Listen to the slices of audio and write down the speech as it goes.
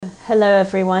Hello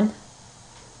everyone,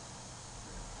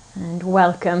 and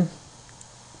welcome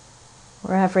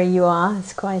wherever you are.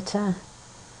 It's quite a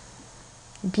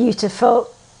beautiful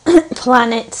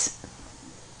planet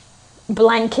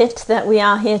blanket that we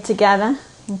are here together,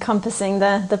 encompassing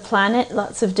the planet,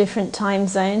 lots of different time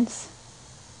zones,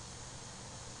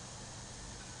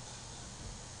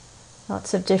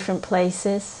 lots of different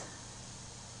places.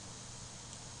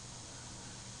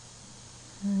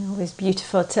 And always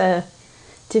beautiful to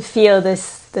feel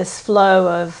this flow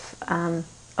of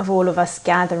all of us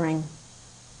gathering,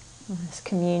 this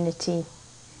community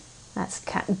that's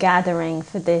gathering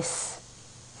for this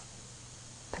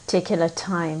particular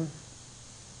time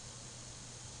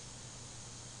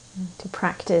to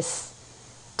practice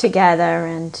together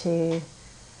and to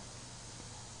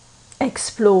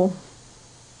explore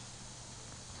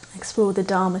the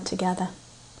Dharma together.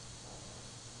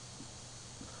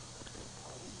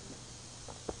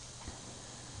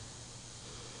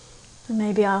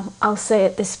 Maybe I'll say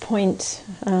at this point,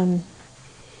 but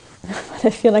I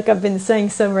feel like I've been saying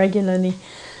so regularly.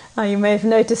 You may have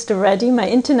noticed already, my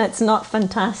internet's not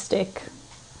fantastic.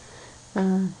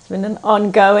 It's been an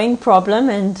ongoing problem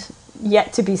and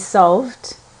yet to be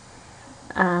solved.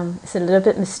 It's a little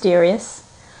bit mysterious.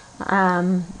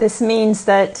 This means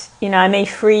that, I may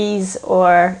freeze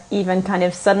or even kind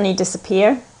of suddenly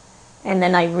disappear and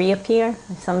then I reappear.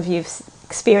 Some of you have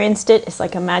experienced it. It's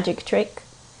like a magic trick.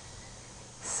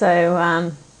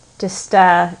 So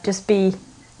just be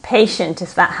patient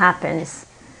if that happens.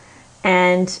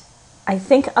 And I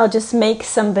think I'll just make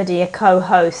somebody a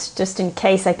co-host just in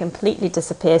case I completely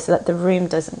disappear so that the room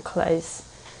doesn't close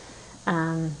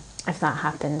if that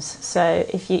happens. So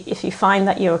if you find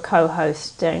that you're a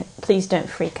co-host, please don't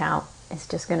freak out. It's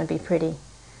just going to be pretty,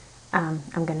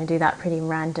 I'm going to do that pretty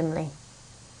randomly.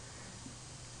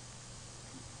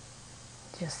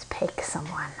 Just pick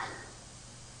someone.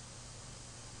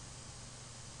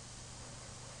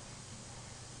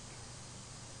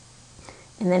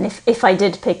 And then if I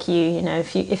did pick you,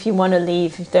 if you want to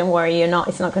leave, don't worry,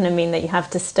 it's not going to mean that you have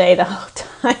to stay the whole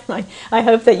time. I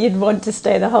hope that you'd want to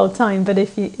stay the whole time, but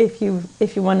if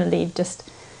you want to leave, just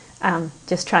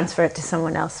transfer it to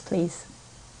someone else, please.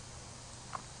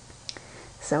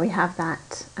 So we have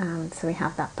that.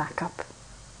 Backup.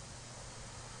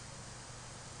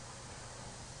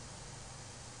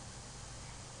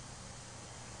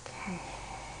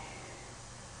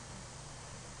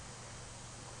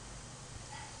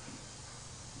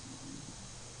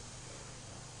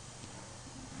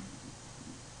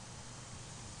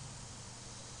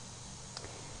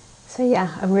 So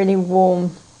yeah, a really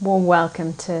warm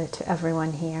welcome to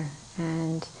everyone here,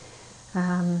 and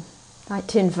I'd like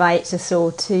to invite us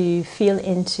all to feel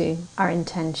into our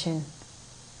intention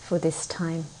for this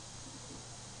time.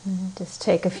 Just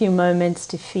take a few moments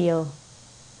to feel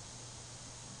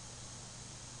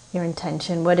your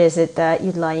intention. What is it that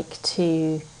you'd like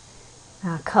to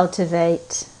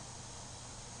cultivate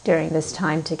during this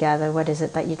time together? What is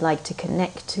it that you'd like to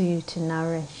connect to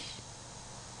nourish?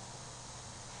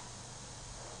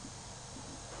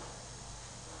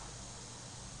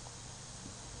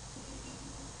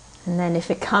 And then if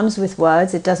it comes with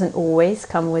words, it doesn't always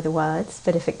come with words,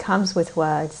 but if it comes with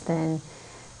words, then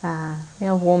a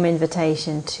warm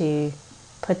invitation to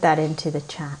put that into the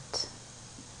chat.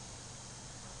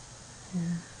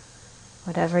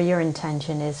 Whatever your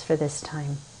intention is for this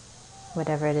time,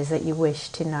 whatever it is that you wish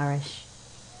to nourish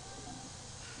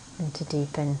and to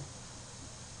deepen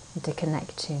and to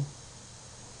connect to.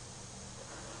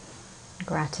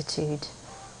 Gratitude.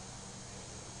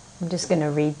 I'm just going to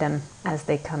read them as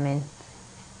they come in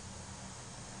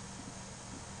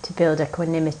to build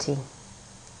equanimity.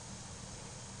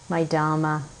 My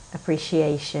Dharma,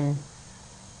 appreciation,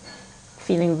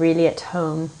 feeling really at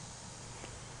home,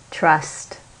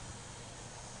 trust,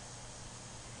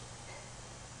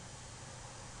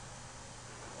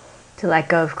 to let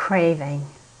go of craving,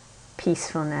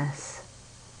 peacefulness,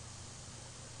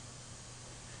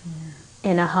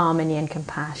 inner harmony and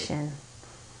compassion.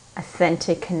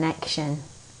 Authentic connection,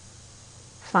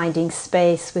 finding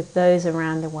space with those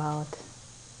around the world,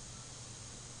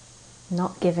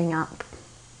 not giving up,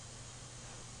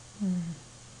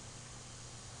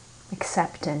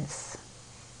 acceptance,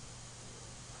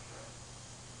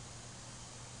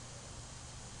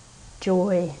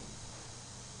 joy,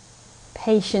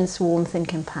 patience, warmth and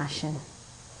compassion,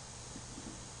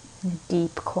 and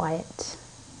deep quiet.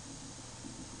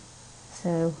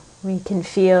 So we can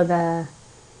feel the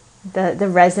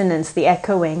resonance, the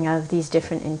echoing of these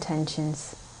different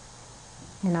intentions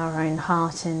in our own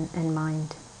heart and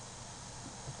mind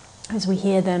as we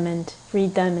hear them and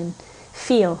read them and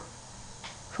feel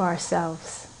for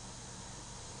ourselves,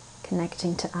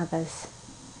 connecting to others,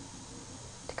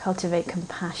 to cultivate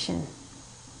compassion,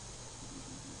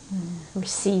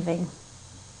 receiving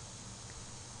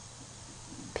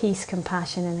peace,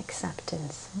 compassion and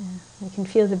acceptance. We can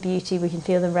feel the beauty, we can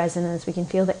feel the resonance, we can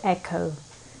feel the echo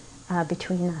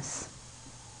between us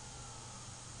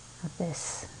of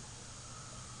this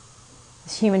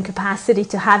human capacity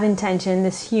to have intention,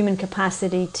 this human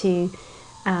capacity to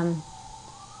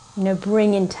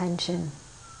bring intention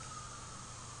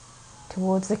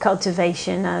towards the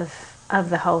cultivation of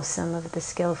the wholesome, of the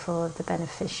skillful, of the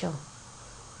beneficial,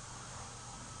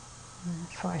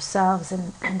 for ourselves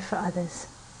and for others.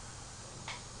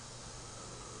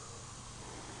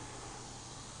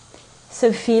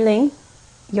 So feeling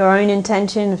your own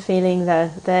intention, feeling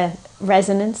the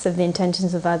resonance of the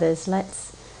intentions of others,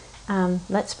 let's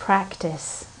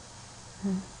practice.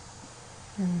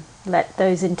 Let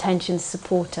those intentions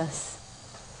support us.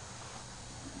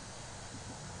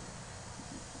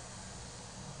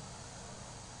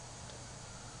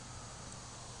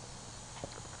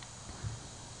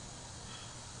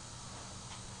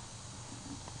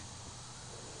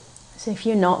 So if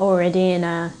you're not already in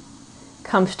a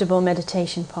comfortable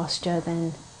meditation posture,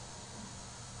 then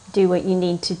do what you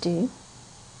need to do.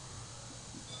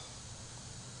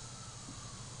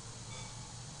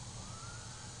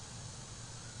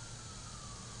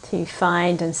 To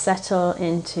find and settle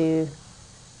into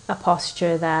a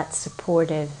posture that's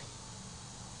supportive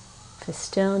for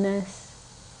stillness,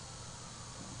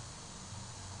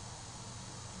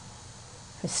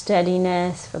 for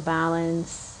steadiness, for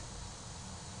balance.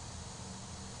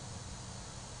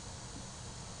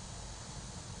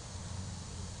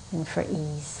 And for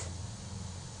ease.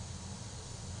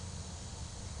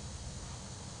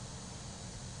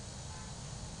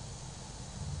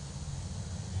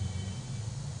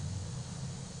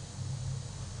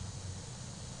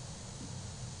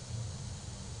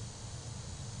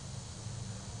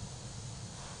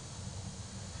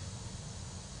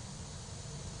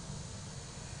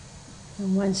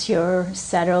 And once you're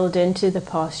settled into the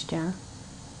posture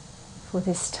for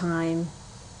this time,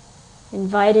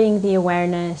 inviting the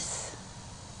awareness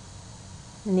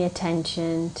and the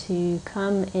attention to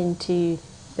come into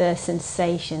the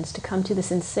sensations, to come to the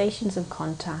sensations of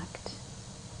contact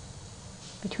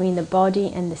between the body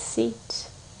and the seat,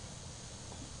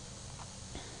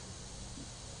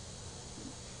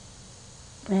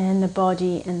 and the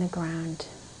body and the ground.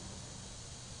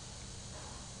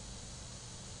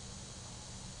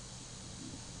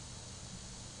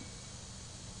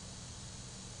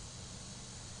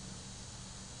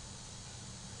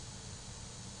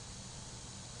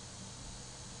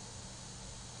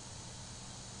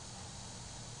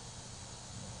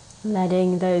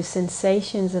 Letting those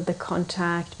sensations of the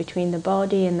contact between the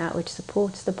body and that which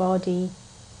supports the body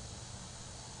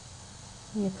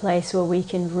be a place where we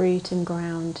can root and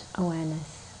ground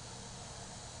awareness.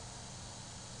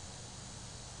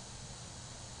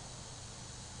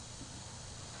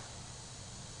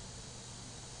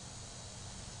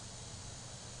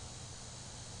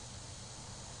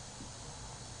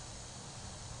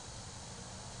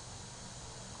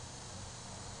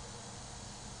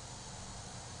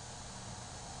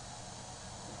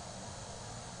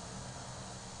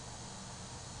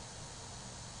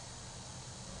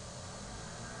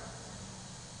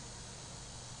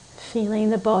 Feeling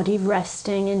the body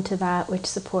resting into that which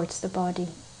supports the body.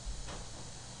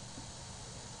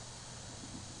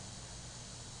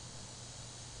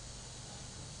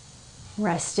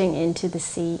 Resting into the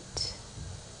seat.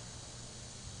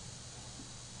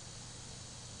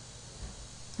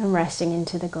 And resting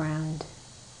into the ground.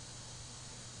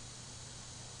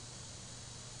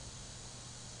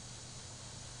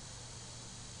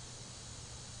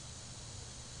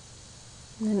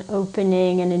 And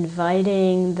opening and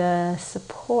inviting the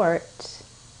support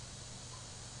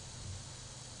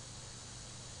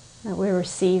that we're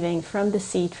receiving from the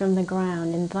seat, from the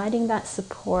ground, inviting that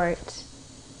support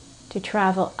to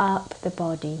travel up the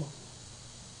body,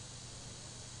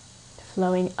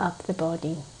 flowing up the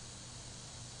body.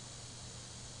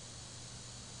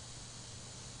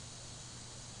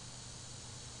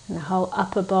 And the whole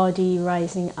upper body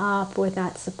rising up with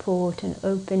that support and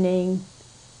opening,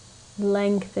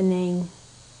 lengthening.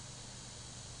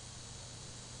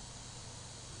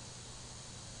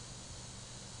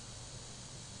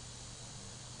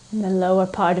 And the lower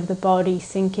part of the body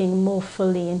sinking more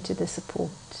fully into the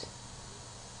support,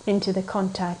 into the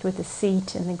contact with the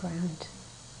seat and the ground.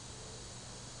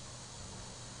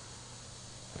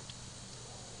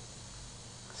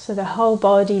 So the whole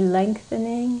body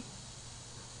lengthening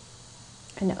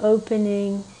and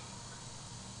opening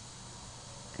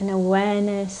an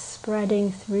awareness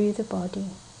spreading through the body.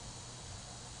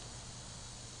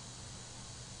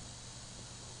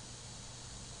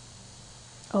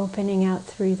 Opening out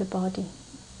through the body.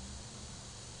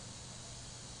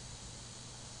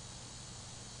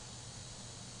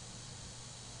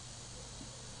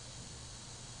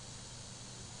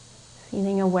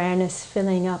 Feeling awareness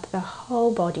filling up the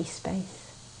whole body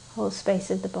space, whole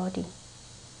space of the body.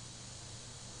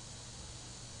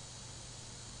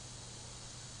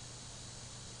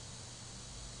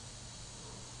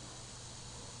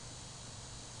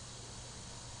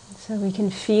 So we can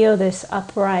feel this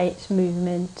upright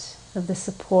movement of the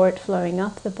support flowing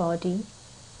up the body.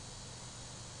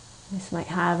 This might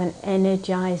have an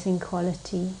energizing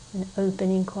quality, an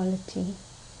opening quality.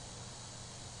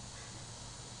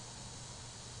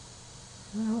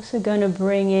 We're also going to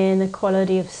bring in the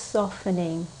quality of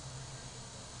softening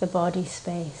the body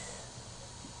space,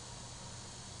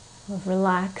 of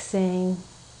relaxing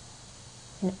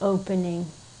and opening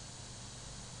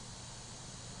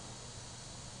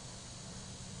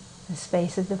the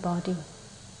space of the body.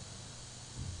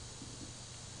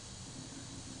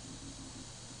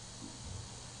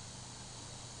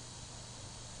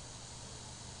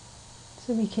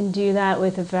 So we can do that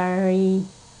with a very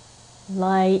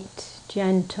light,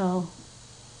 gentle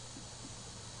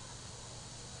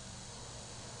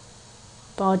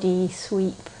body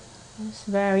sweep. It's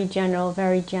very general,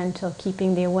 very gentle,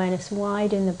 keeping the awareness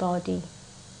wide in the body.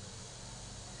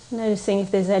 Just noticing if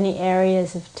there's any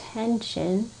areas of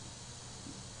tension.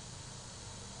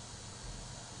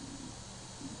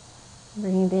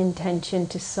 Bringing the intention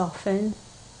to soften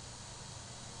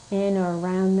in or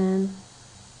around them.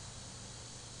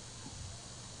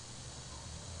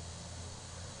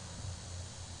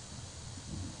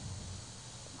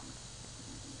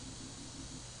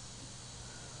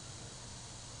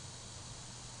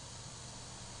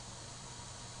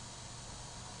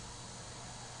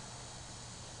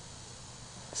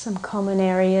 Some common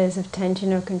areas of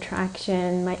tension or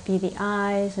contraction might be the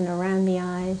eyes and around the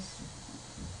eyes,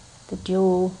 the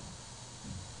jaw.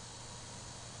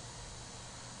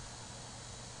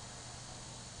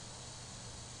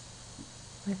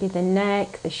 Might be the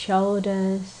neck, the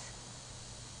shoulders.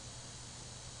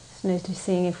 Just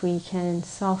noticing if we can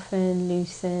soften,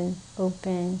 loosen,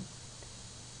 open.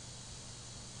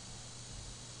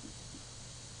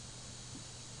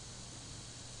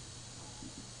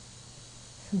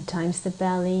 Sometimes the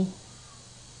belly.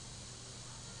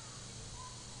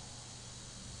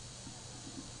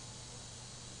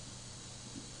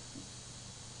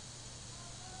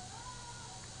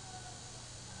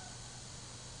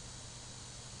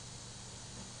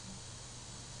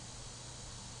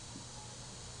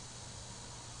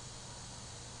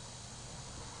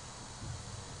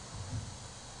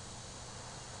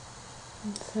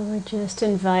 And so we're just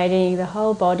inviting the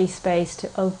whole body space to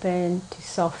open, to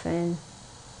soften,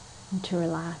 and to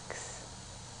relax.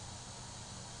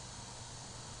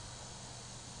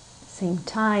 At the same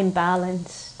time,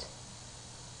 balanced.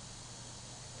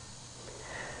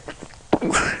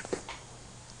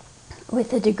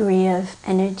 With a degree of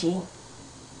energy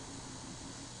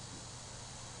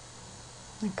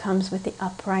that comes with the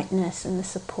uprightness and the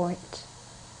support.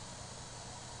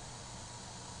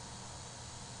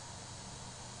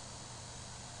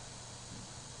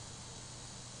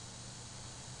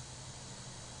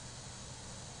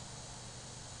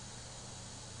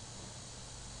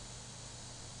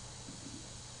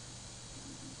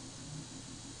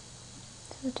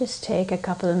 So just take a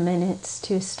couple of minutes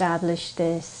to establish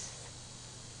this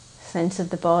sense of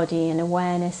the body and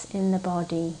awareness in the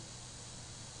body.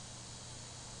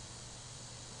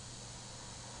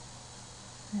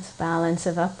 This balance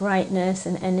of uprightness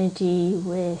and energy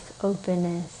with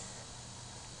openness,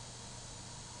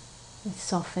 with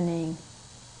softening,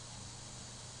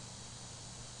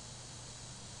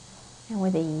 and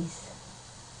with ease.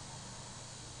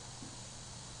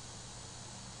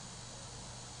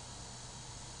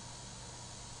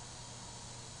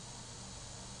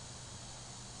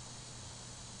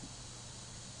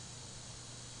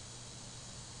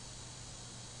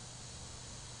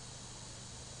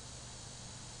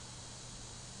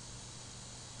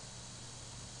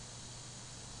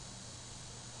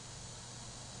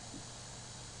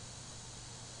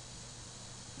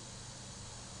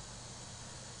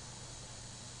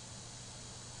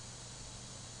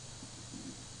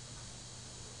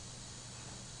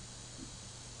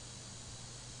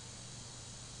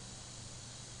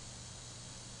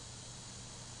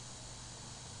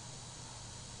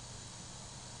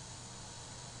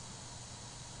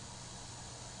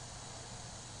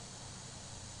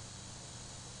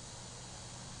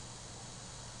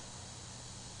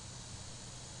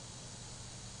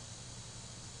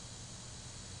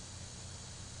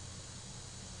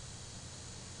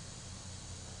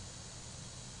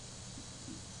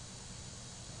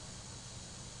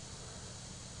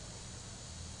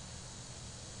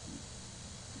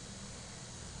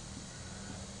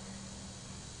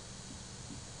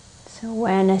 So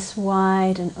awareness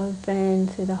wide and open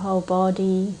through the whole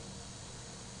body.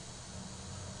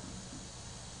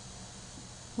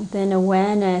 Within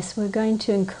awareness, we're going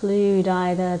to include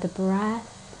either the breath,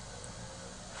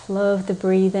 flow of the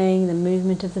breathing, the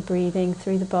movement of the breathing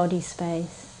through the body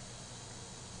space.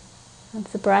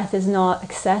 If the breath is not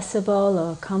accessible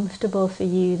or comfortable for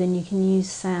you, then you can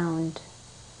use sound.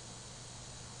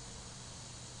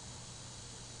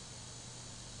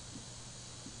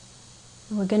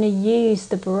 We're going to use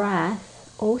the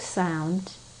breath or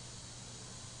sound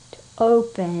to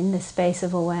open the space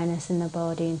of awareness in the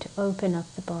body and to open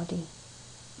up the body.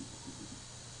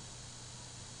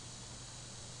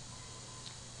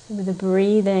 So with the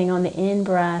breathing on the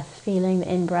in-breath, feeling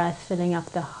the in-breath filling up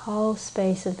the whole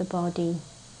space of the body.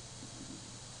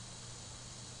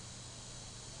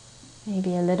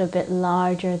 Maybe a little bit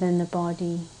larger than the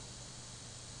body.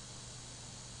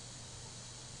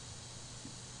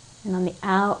 And on the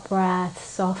out-breath,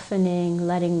 softening,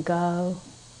 letting go,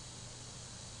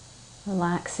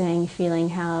 relaxing, feeling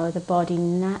how the body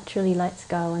naturally lets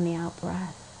go on the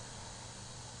out-breath.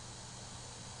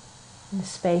 And the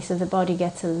space of the body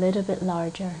gets a little bit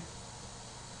larger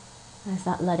as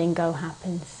that letting go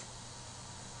happens.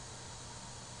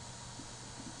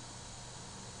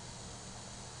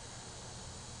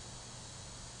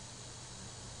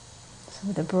 So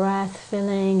with the breath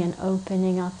filling and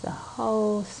opening up the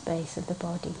whole space of the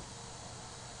body.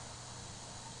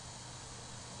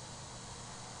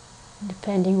 And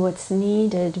depending what's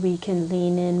needed, we can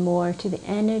lean in more to the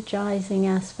energizing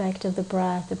aspect of the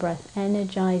breath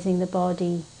energizing the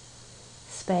body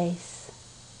space.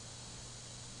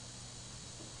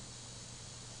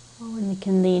 Or when we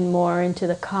can lean more into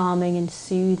the calming and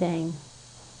soothing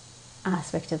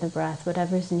aspect of the breath,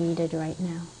 whatever's needed right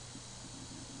now.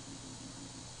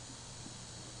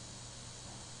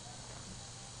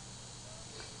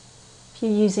 If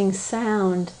you're using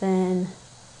sound, then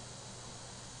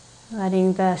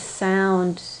letting the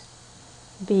sound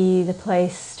be the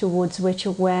place towards which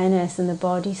awareness and the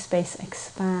body space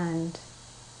expand.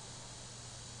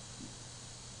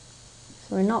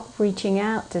 So we're not reaching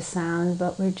out to sound,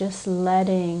 but we're just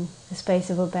letting the space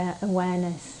of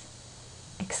awareness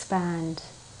expand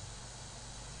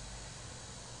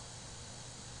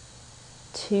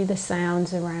to the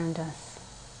sounds around us.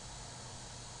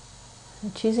 We're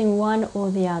choosing one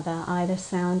or the other, either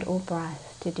sound or breath,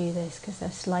 to do this because they're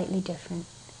slightly different.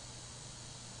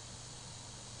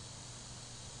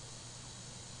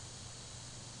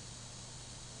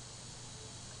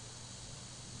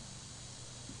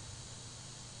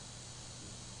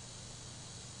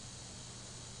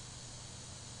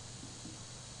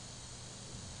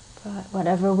 But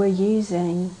whatever we're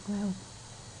using, we'll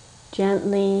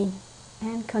gently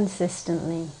and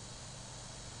consistently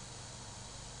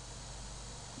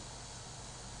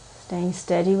staying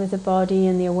steady with the body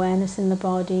and the awareness in the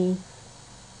body,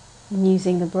 and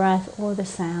using the breath or the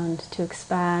sound to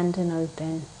expand and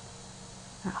open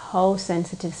that whole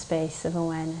sensitive space of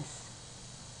awareness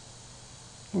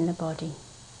in the body.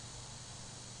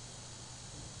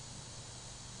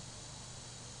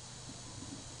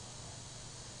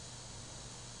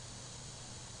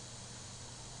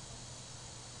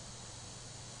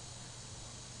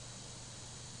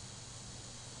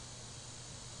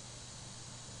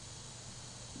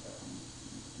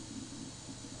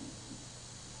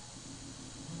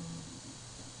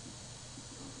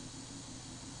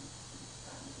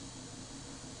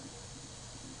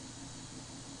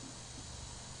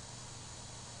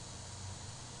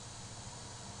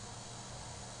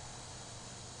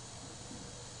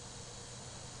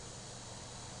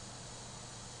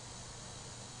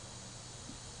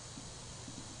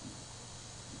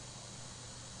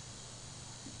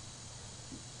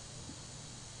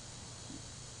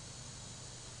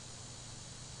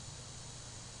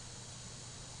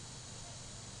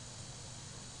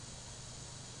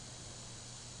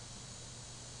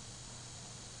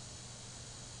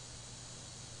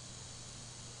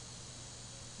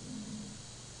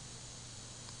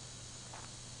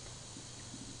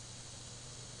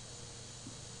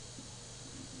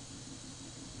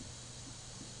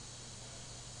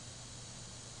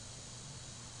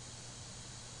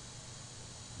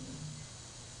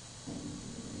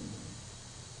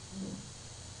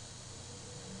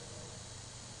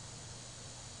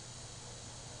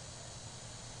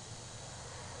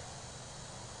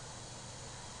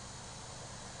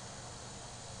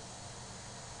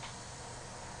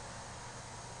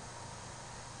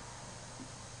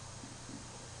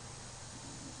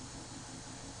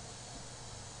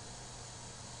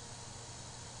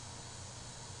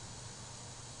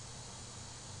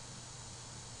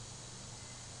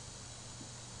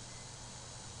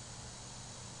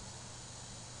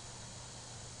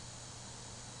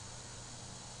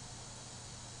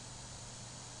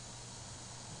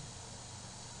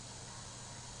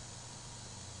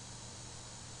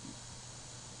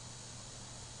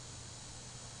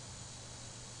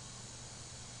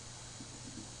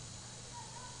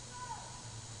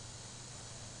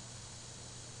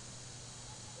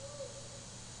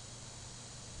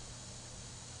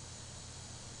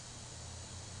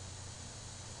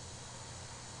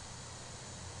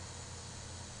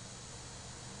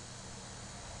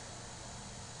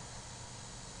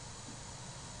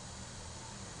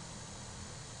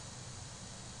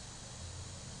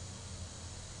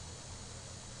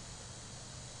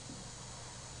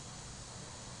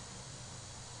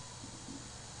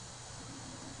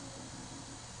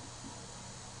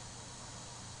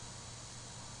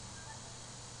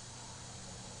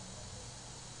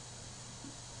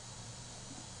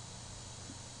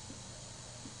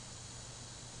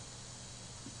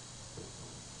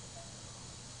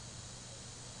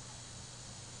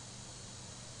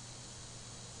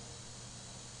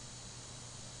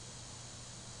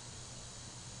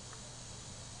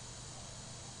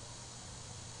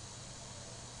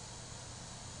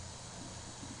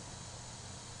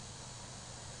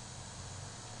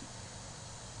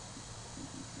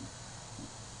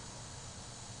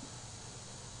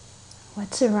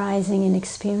 What's arising in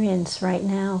experience right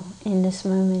now, in this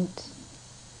moment?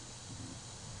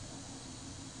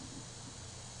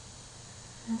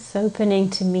 It's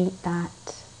opening to meet that.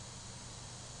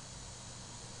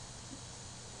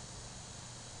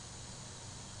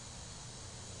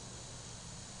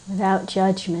 Without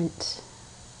judgment.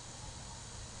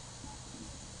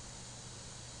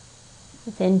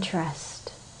 With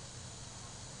interest.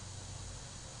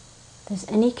 If there's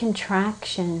any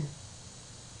contraction,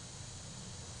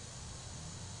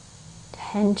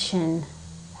 tension,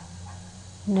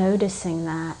 noticing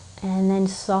that, and then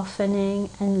softening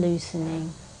and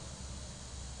loosening,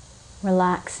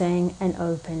 relaxing and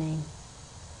opening.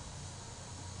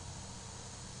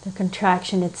 The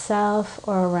contraction itself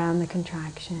or around the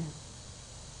contraction.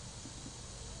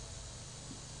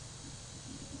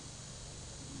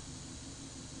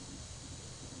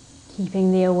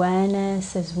 Keeping the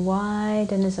awareness as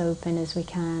wide and as open as we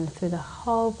can through the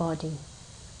whole body.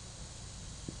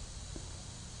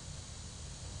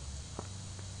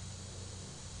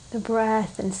 The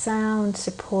breath and sound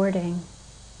supporting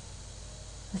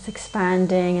this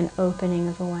expanding and opening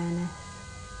of awareness.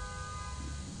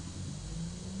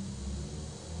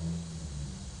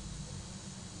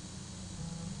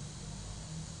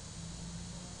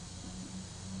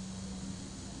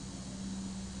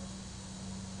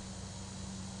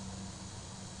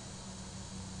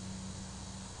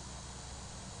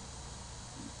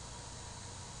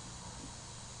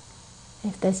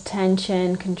 If there's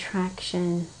tension,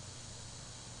 contraction,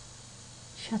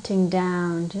 shutting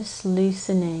down, just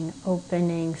loosening,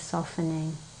 opening,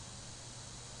 softening.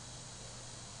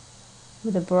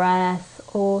 With a breath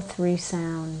or through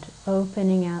sound,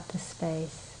 opening out the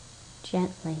space,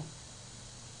 gently,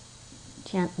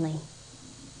 gently.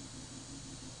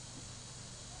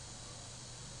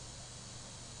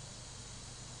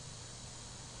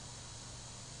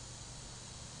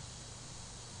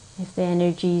 If the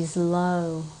energy is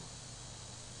low,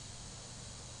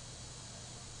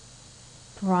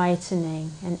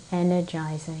 brightening and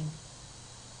energizing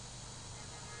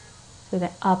through the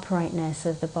uprightness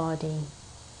of the body,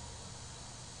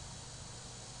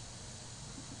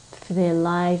 for the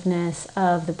aliveness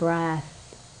of the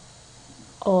breath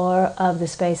or of the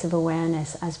space of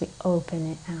awareness as we open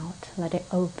it out. Let it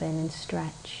open and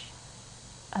stretch,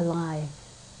 alive.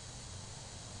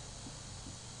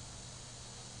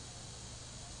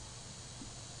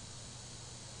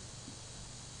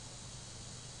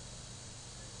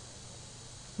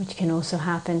 Which can also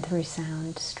happen through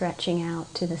sound, stretching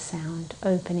out to the sound,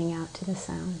 opening out to the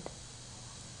sound.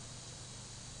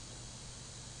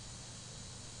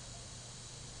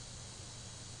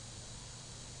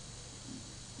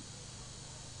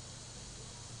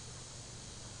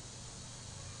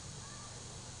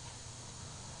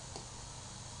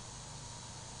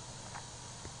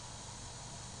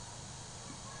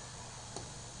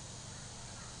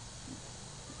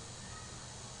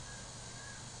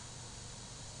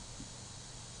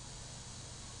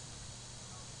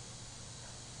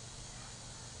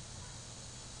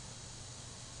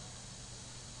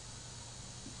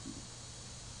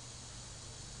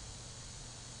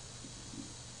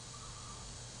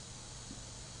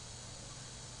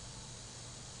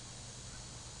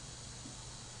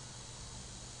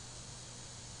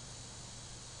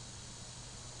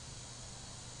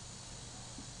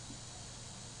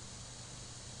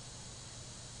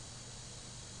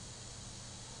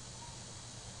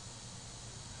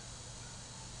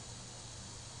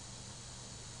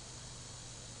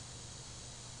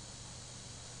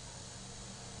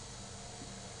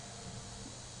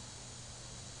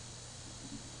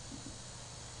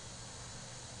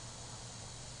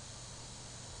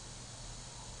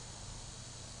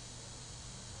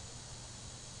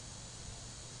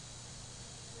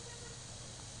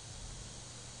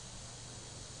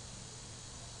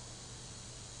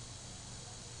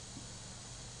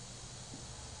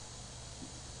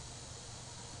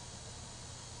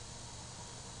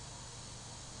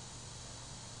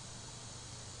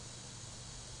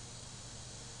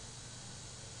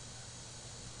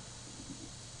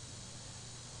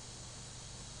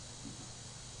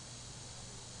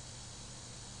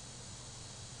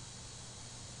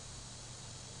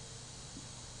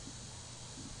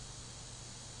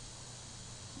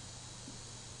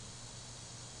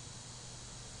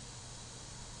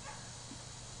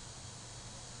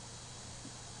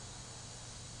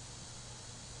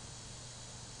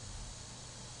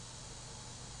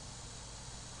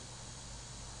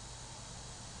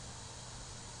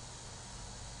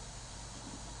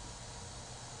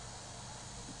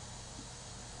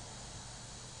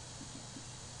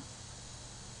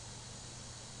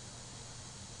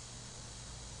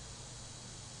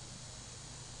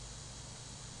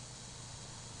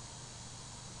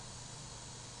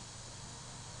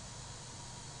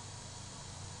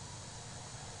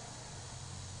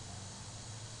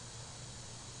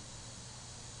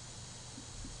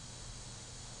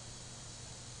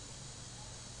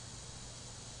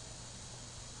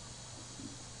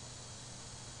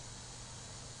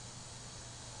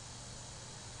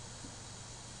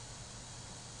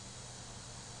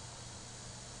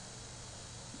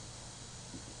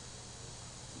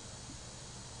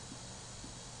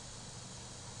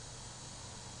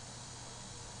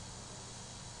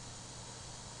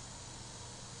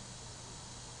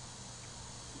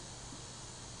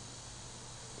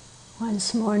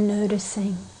 Once more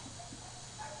noticing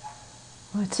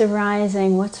what's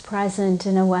arising, what's present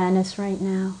in awareness right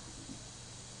now.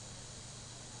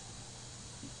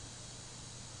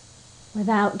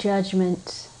 Without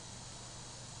judgment,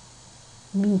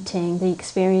 meeting the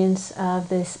experience of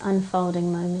this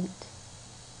unfolding moment.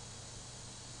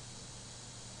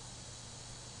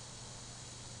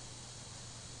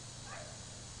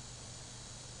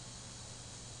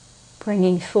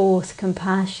 Bringing forth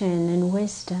compassion and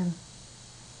wisdom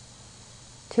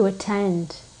to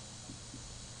attend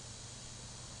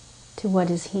to what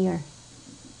is here.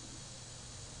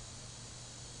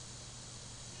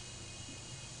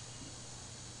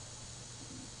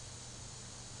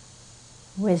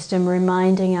 Wisdom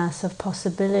reminding us of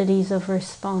possibilities of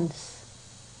response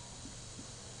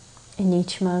in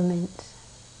each moment.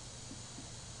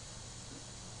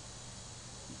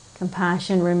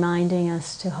 Compassion reminding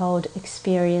us to hold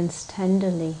experience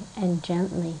tenderly and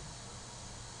gently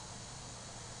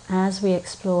as we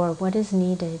explore what is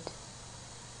needed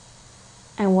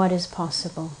and what is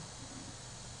possible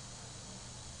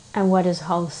and what is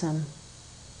wholesome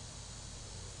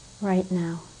right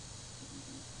now.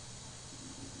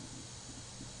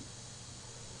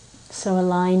 So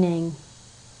aligning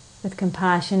with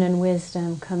compassion and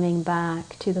wisdom, coming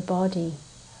back to the body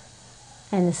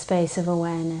and the space of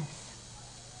awareness,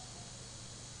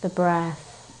 the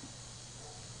breath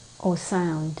or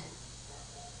sound.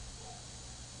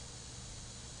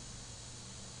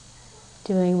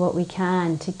 Doing what we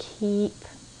can to keep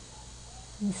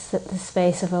the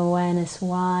space of awareness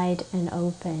wide and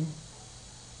open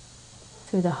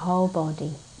through the whole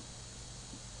body,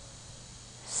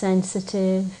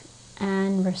 sensitive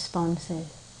and responsive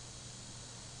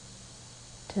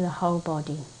to the whole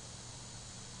body.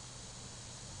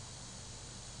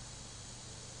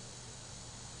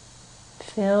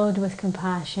 Filled with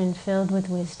compassion, filled with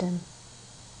wisdom,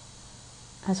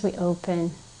 as we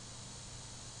open,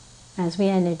 as we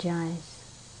energize,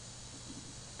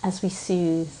 as we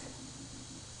soothe,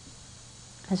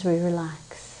 as we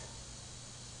relax,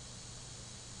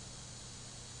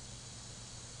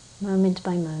 moment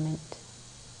by moment.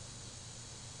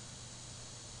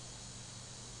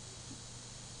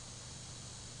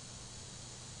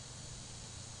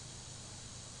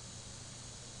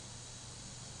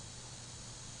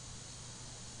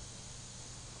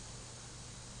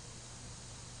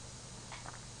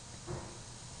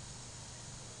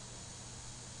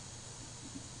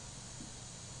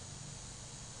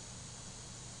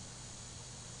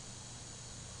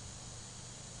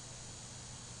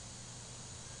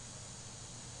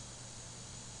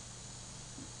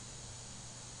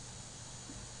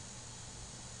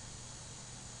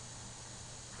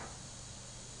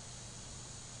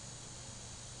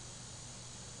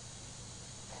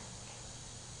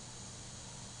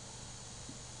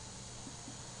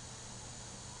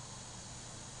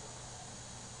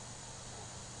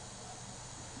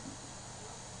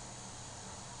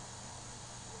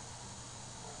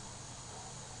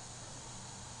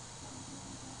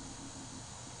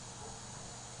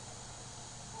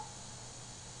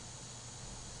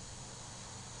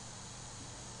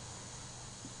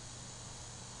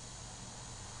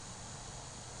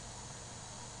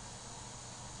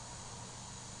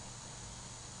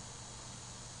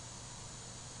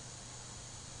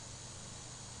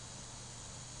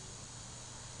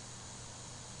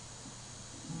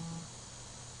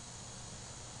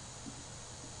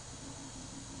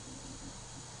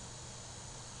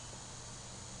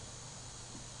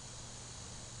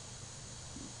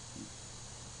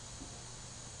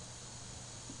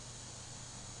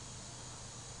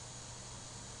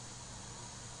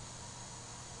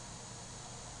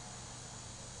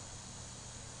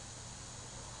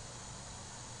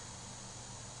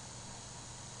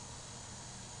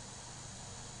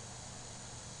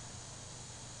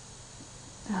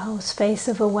 The whole space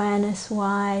of awareness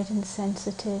wide and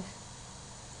sensitive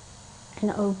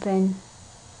and open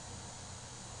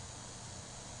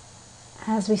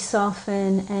as we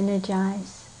soften,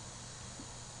 energize,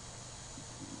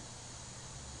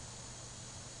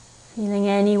 feeling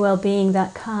any well-being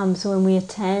that comes when we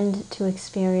attend to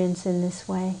experience in this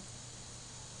way.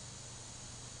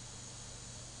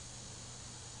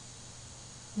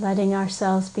 Letting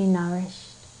ourselves be nourished.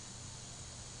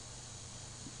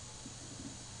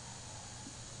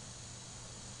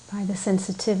 By the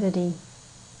sensitivity,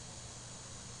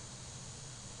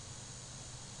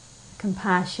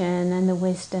 compassion and the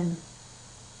wisdom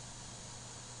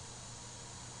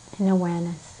and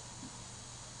awareness.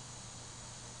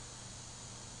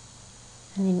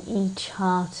 And in each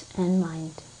heart and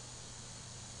mind.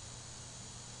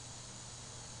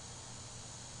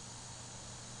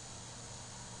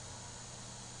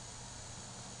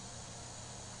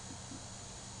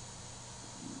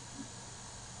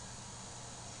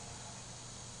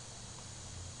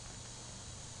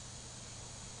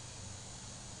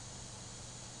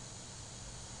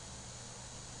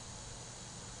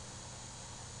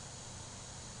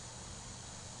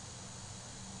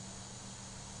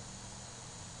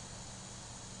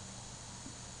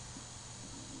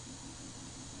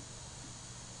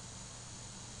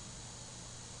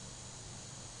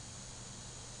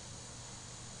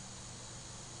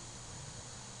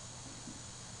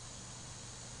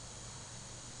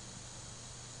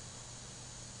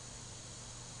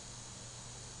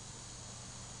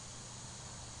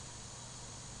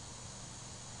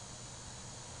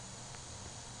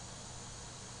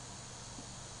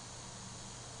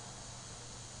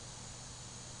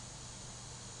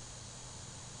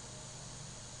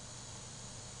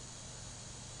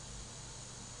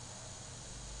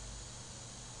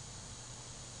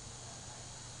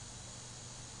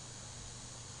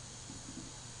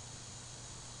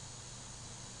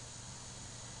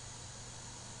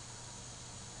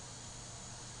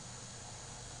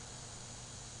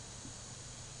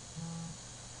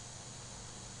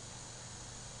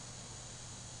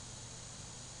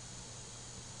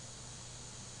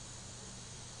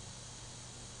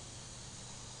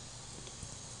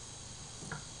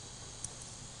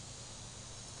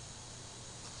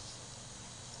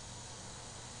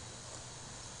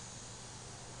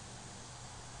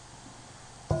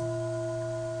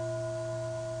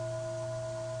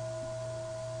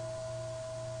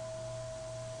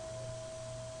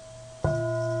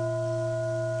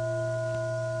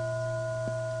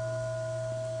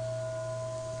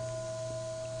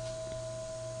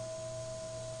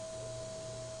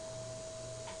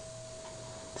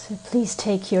 So please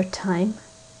take your time.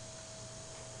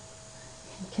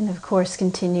 You can of course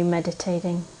continue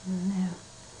meditating. No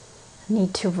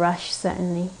need to rush,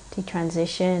 certainly, to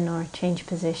transition or change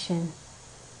position.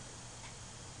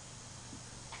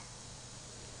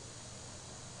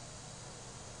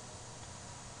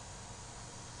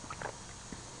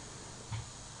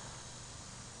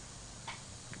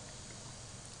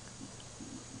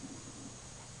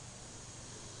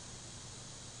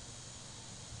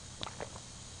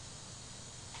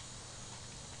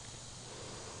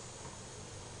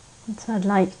 So I'd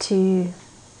like to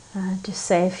just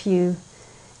share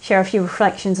a few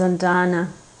reflections on Dharna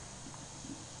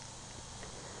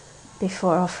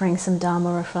before offering some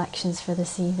Dharma reflections for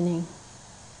this evening.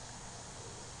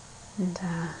 And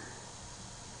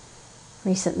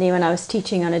recently, when I was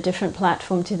teaching on a different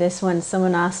platform to this one,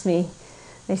 someone asked me,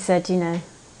 they said,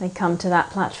 they come to that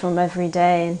platform every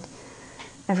day, and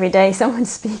every day someone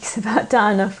speaks about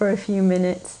Dharna for a few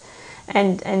minutes.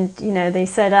 And they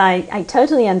said, I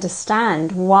totally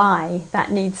understand why that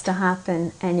needs to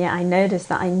happen, and yet I notice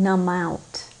that I numb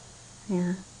out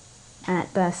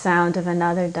at the sound of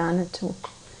another Dharna talk.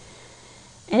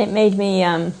 And it made me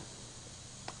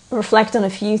reflect on a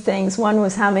few things. One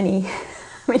was how many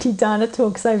Dharna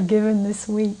talks I've given this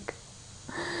week,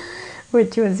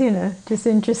 which was, just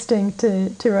interesting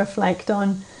to reflect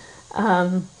on.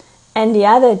 And the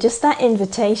other, just that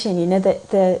invitation,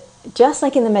 that just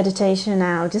like in the meditation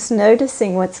now, just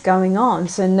noticing what's going on.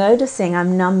 So noticing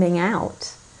I'm numbing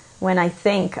out when I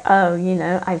think,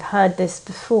 I've heard this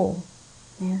before.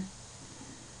 Yeah.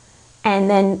 And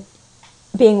then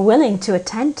being willing to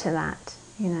attend to that,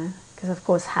 because of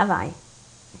course have I.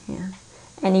 Yeah.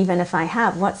 And even if I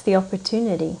have, what's the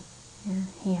opportunity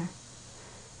here?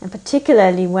 And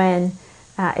particularly when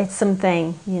it's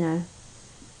something,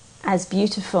 as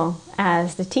beautiful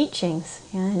as the teachings,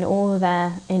 in all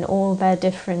their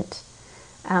different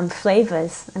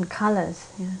flavors and colors.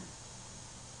 Yeah.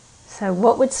 So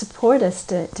what would support us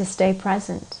to stay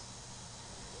present?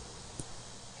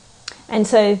 And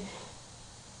so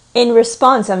in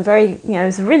response, I'm it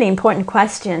was a really important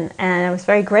question, and I was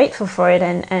very grateful for it,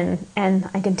 and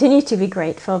I continue to be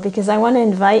grateful, because I want to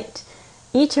invite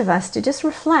each of us to just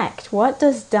reflect, what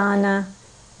does Dharna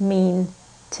mean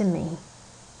to me?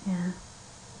 Yeah.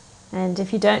 And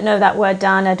if you don't know that word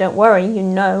Dharna, don't worry, you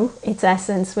know its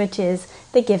essence, which is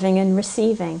the giving and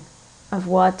receiving of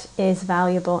what is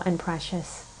valuable and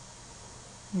precious.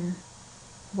 Yeah.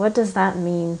 What does that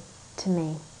mean to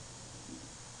me?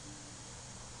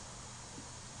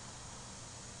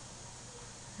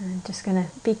 I'm just going to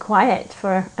be quiet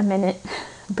for a minute,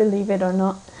 believe it or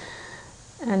not,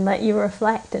 and let you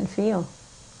reflect and feel.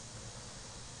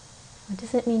 What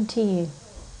does it mean to you?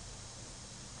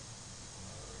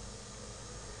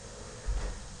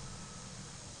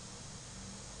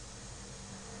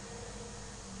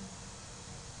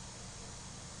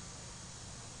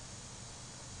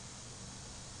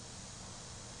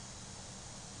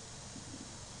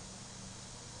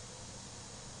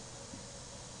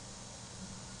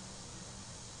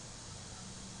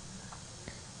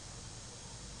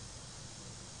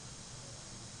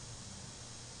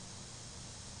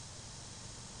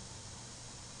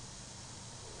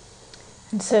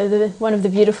 And so one of the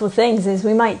beautiful things is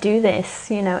we might do this,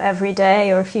 every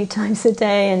day or a few times a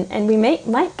day, and we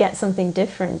might get something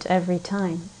different every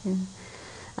time.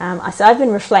 So I've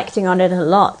been reflecting on it a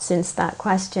lot since that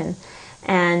question,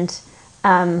 and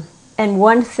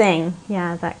one thing,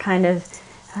 that kind of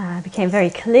became very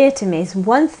clear to me is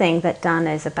one thing that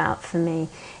Dharna is about for me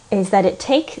is that it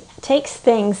takes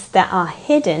things that are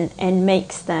hidden and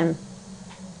makes them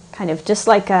kind of just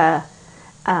like a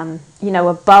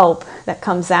bulb that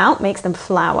comes out, makes them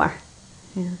flower.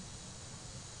 Yeah.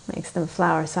 Makes them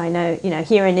flower. So I know,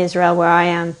 here in Israel where I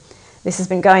am, this has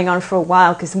been going on for a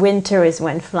while, because winter is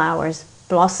when flowers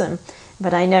blossom.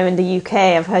 But I know in the UK,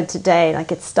 I've heard today,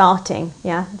 like it's starting,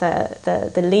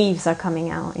 the leaves are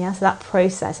coming out, so that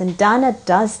process. And Dharna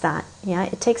does that,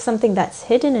 it takes something that's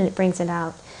hidden and it brings it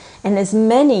out. And there's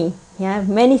many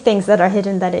things that are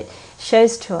hidden that it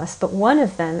shows to us, but one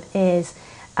of them is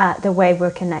the way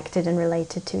we're connected and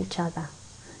related to each other.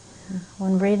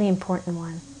 One really important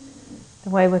one. The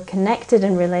way we're connected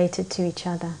and related to each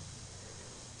other.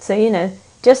 So,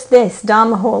 just this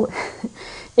Dharma Hall,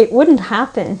 it wouldn't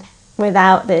happen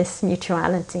without this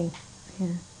mutuality.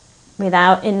 Yeah.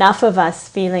 Without enough of us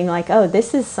feeling like, oh,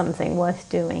 this is something worth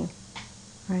doing.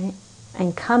 Right?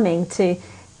 And coming to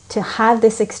have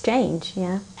this exchange,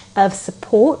 of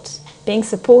support, being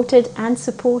supported and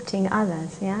supporting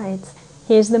others.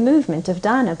 Here's the movement of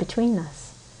Dharna between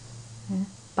us. Yeah.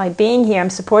 By being here, I'm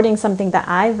supporting something that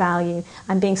I value.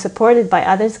 I'm being supported by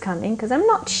others coming, because I'm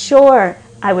not sure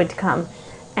I would come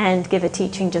and give a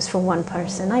teaching just for one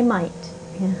person. I might,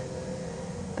 yeah.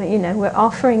 But we're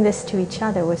offering this to each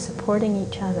other. We're supporting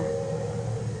each other.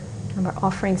 And we're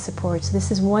offering support. So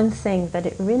this is one thing that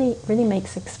it really, really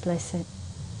makes explicit.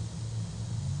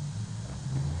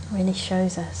 Really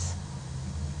shows us.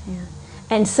 Yeah.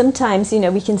 And sometimes,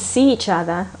 we can see each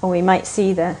other, or we might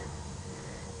see the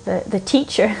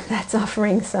teacher that's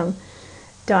offering some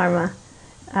Dharma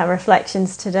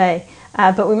reflections today.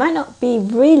 But we might not be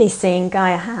really seeing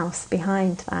Gaia House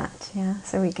behind that. Yeah?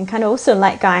 So we can kind of also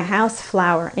let Gaia House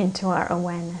flower into our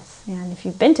awareness. Yeah? And if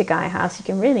you've been to Gaia House, you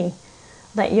can really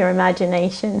let your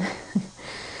imagination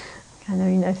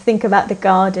kind of, think about the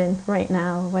garden right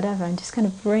now or whatever, and just kind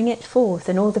of bring it forth,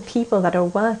 and all the people that are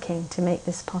working to make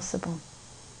this possible.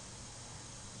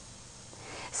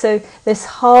 So this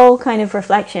whole kind of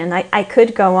reflection, I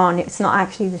could go on. It's not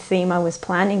actually the theme I was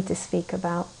planning to speak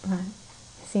about. Right?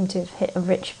 I seem to have hit a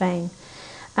rich vein.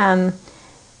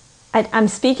 I'm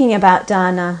speaking about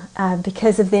dana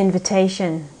because of the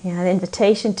invitation. The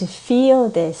invitation to feel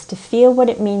this, to feel what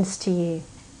it means to you.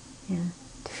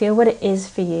 To feel what it is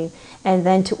for you. And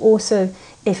then to also,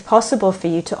 if possible for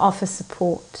you, to offer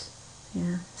support.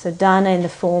 So dana in the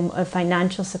form of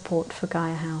financial support for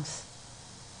Gaia House.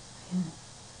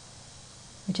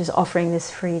 Which is offering this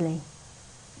freely.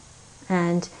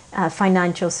 And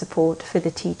financial support for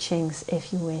the teachings,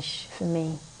 if you wish, for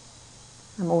me.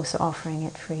 I'm also offering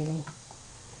it freely.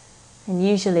 And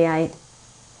usually I'd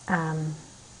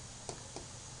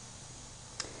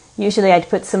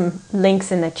put some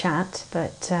links in the chat,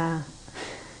 but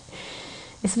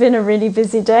it's been a really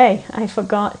busy day. I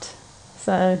forgot.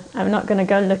 So I'm not going to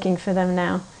go looking for them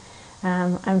now.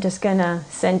 I'm just going to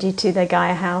send you to the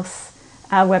Gaia House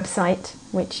website,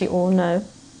 which you all know.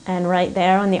 And right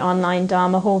there on the online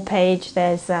Dharma Hall page,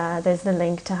 there's the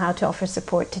link to how to offer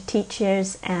support to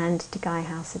teachers and to Gaia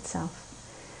House itself.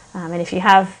 And if you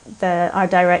have our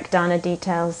direct dana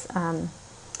details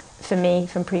for me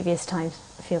from previous times,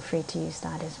 feel free to use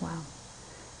that as well.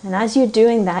 And as you're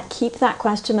doing that, keep that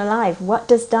question alive. What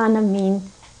does dana mean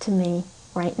to me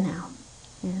right now?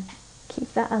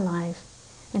 Keep that alive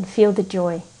and feel the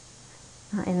joy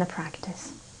in the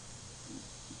practice.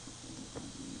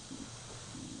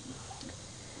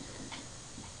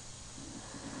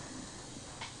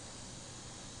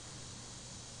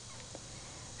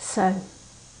 So,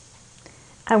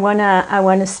 I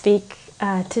wanna speak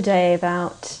today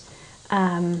about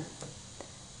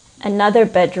another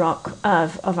bedrock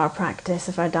of our practice,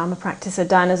 of our Dharma practice. So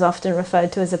dana is often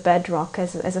referred to as a bedrock,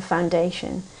 as a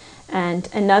foundation, and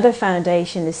another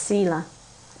foundation is sila,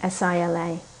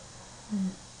 S-I-L-A.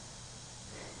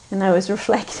 And I was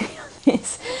reflecting on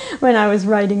this when I was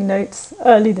writing notes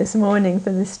early this morning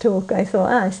for this talk. I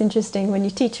thought, it's interesting. When you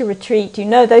teach a retreat,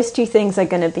 those two things are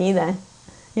going to be there.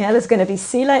 There's going to be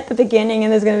sila at the beginning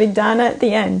and there's going to be dana at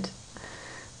the end.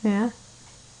 That's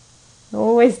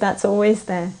always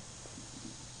there.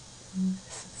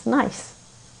 It's nice.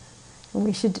 And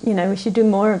we should do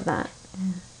more of that.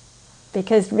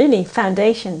 Because really,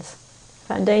 foundations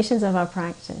of our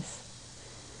practice.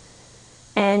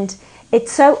 And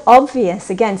it's so obvious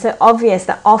that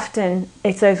often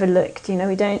it's overlooked.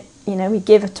 We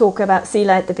give a talk about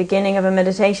sila at the beginning of a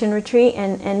meditation retreat,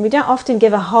 and we don't often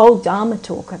give a whole Dharma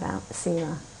talk about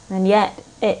sila. And yet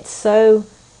it's so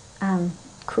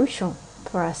crucial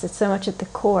for us. It's so much at the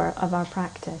core of our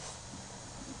practice.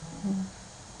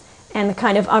 And the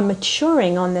kind of our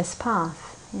maturing on this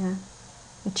path,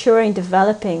 maturing,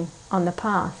 developing on the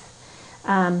path,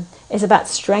 is about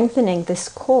strengthening this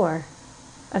core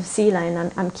of sila.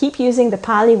 And I'm keep using the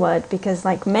Pali word because,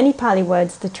 like many Pali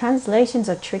words, the translations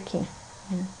are tricky.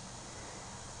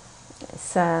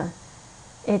 The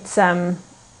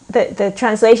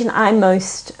translation I'm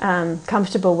most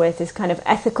comfortable with is kind of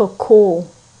ethical core,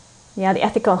 the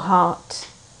ethical heart,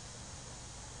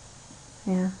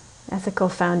 ethical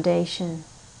foundation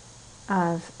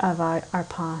of our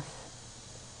path.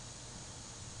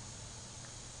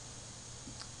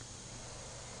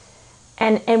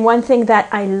 And one thing that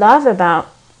I love about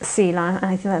sila, and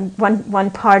I think that one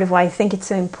part of why I think it's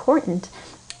so important,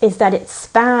 is that it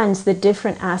spans the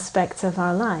different aspects of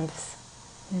our lives.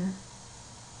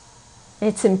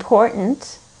 It's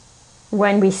important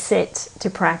when we sit to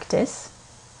practice.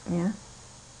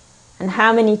 And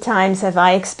how many times have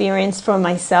I experienced for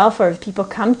myself, or if people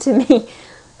come to me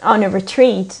on a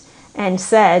retreat and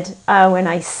said, when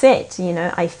I sit,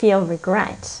 I feel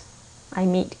regret, I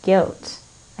meet guilt,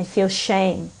 I feel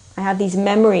shame. I have these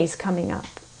memories coming up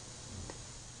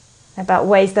about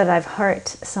ways that I've hurt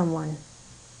someone.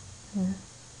 Yeah.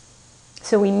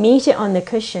 So we meet it on the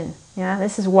cushion. Yeah,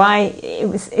 this is why it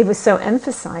was so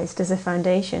emphasized as a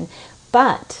foundation.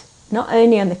 But not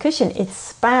only on the cushion, it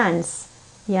spans,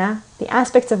 yeah, the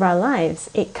aspects of our lives.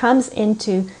 It comes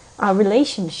into our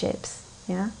relationships.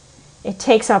 Yeah, it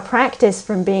takes our practice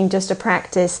from being just a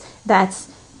practice that's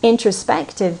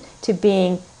introspective to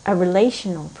being a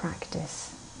relational practice.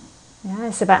 Yeah,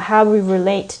 it's about how we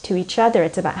relate to each other.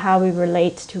 It's about how we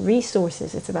relate to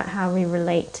resources. It's about how we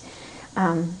relate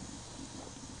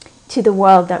to the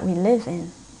world that we live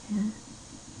in. Yeah?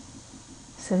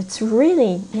 So it's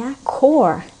really,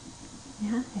 core.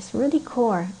 Yeah, it's really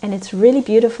core, and it's really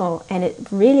beautiful, and it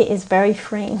really is very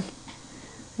freeing.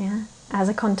 Yeah, as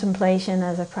a contemplation,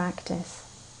 as a practice.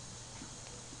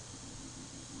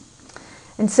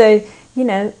 And so,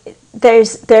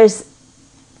 there's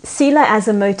sila as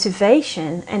a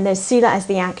motivation, and there's sila as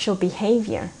the actual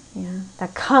behavior,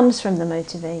 that comes from the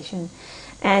motivation.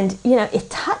 And, it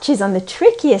touches on the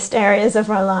trickiest areas of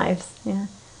our lives. Yeah,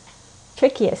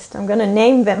 trickiest. I'm going to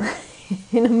name them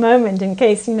in a moment in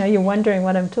case, you're wondering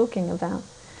what I'm talking about.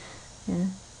 Yeah.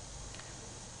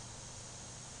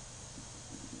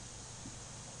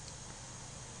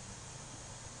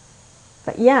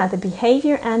 But the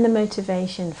behavior and the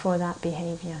motivation for that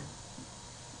behavior.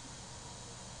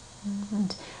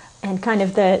 And kind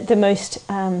of the most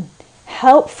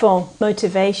helpful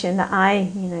motivation that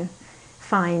I,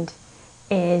 find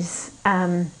is,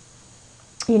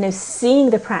 seeing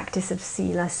the practice of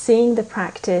sila, seeing the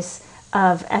practice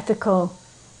of ethical,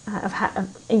 of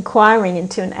inquiring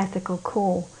into an ethical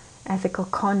call, ethical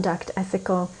conduct,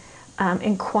 ethical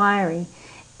inquiry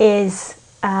is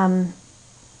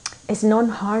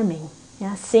non-harming.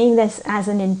 Yeah, seeing this as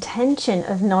an intention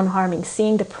of non-harming,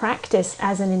 seeing the practice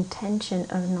as an intention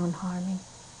of non-harming.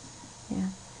 Yeah.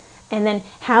 And then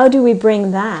how do we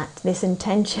bring this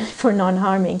intention for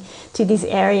non-harming, to these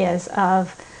areas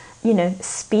of,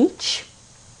 speech?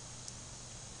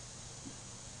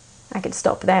 I could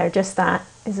stop there, just that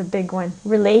is a big one.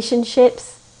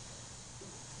 Relationships,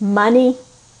 money,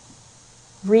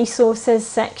 resources,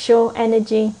 sexual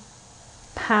energy,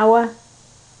 power.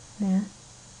 Yeah.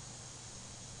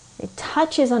 It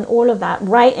touches on all of that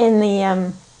right in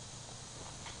the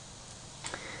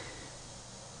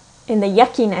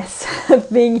yuckiness of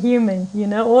being human,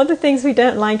 all the things we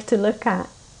don't like to look at.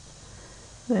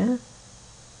 Yeah.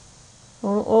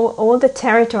 All the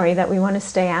territory that we want to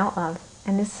stay out of.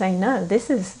 And just say, no,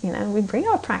 this is, we bring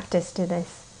our practice to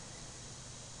this.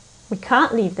 We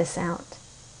can't leave this out.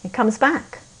 It comes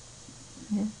back.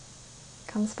 Yeah. It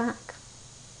comes back.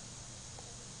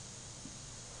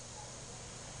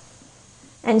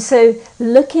 And so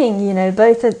looking,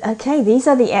 both at, okay, these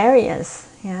are the areas,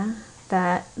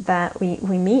 that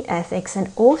we meet ethics,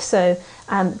 and also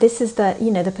this is the,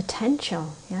 the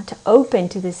potential, to open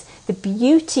to this, the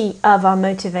beauty of our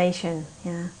motivation,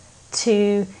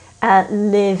 to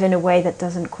live in a way that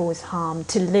doesn't cause harm,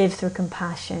 to live through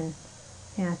compassion,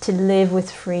 to live with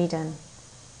freedom.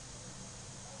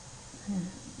 Yeah.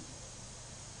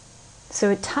 So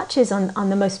it touches on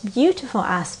the most beautiful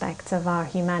aspects of our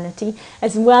humanity,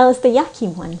 as well as the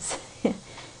yucky ones.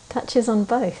 Touches on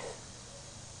both.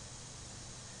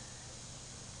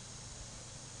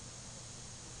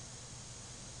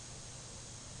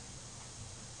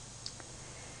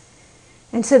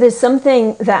 And so there's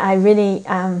something that I really,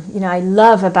 I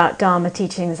love about Dharma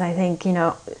teachings. I think,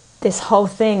 this whole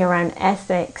thing around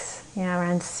ethics,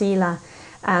 around sila,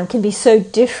 can be so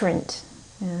different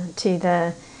to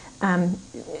the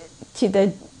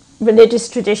religious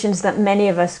traditions that many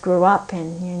of us grew up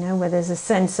in, where there's a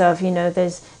sense of,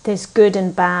 there's good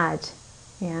and bad,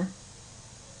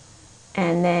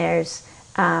 and there's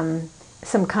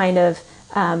some kind of,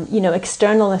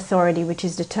 external authority which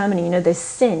is determining, there's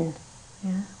sin,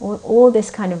 all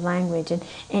this kind of language.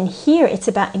 And here it's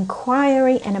about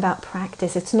inquiry and about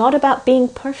practice. It's not about being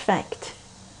perfect.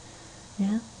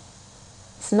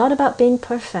 It's not about being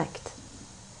perfect.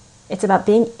 It's about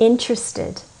being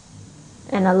interested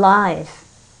and alive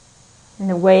in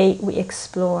the way we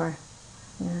explore.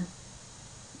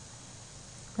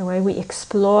 The way we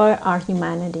explore our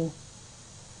humanity.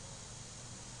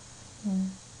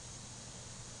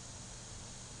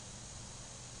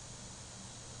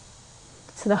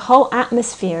 So the whole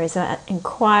atmosphere is about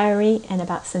inquiry and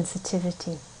about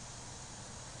sensitivity.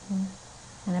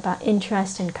 And about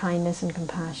interest and kindness and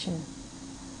compassion.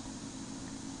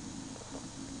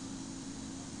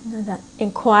 That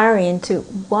inquiry into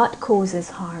what causes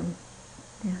harm,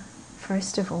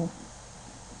 first of all.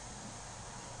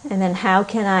 And then how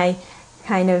can I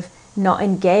kind of not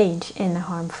engage in the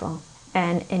harmful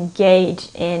and engage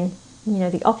in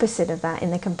the opposite of that,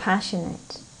 in the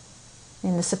compassionate,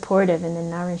 in the supportive, in the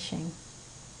nourishing.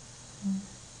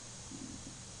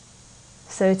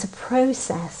 So it's a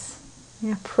process,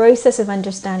 a process of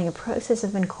understanding, a process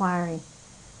of inquiry,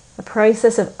 a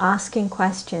process of asking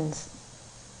questions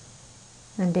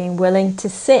and being willing to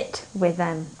sit with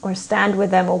them or stand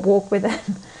with them or walk with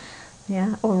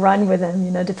them, or run with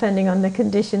them, depending on the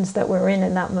conditions that we're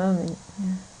in that moment.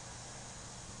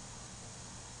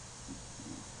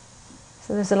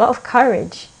 So there's a lot of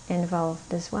courage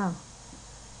involved as well.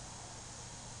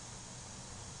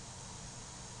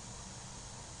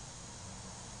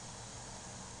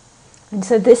 And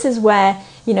so this is where,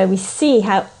 we see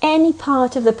how any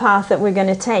part of the path that we're going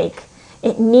to take,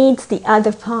 it needs the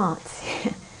other parts.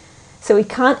 So we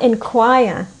can't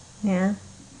inquire, and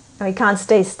we can't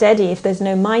stay steady if there's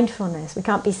no mindfulness. We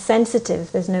can't be sensitive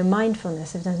if there's no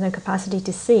mindfulness, if there's no capacity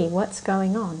to see what's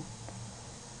going on.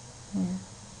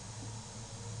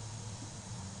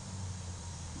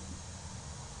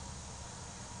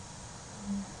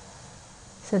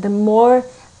 So the more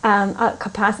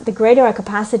the greater our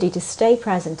capacity to stay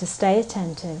present, to stay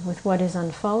attentive with what is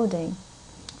unfolding,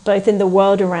 both in the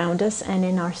world around us and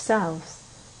in ourselves,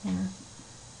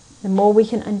 the more we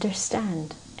can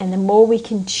understand, and the more we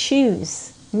can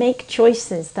choose, make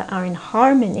choices that are in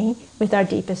harmony with our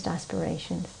deepest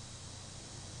aspirations.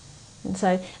 And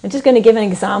so I'm just going to give an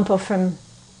example from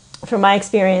my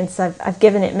experience. I've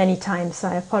given it many times, so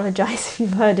I apologize if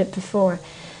you've heard it before.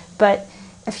 But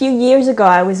a few years ago,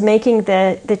 I was making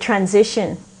the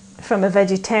transition from a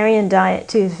vegetarian diet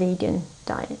to a vegan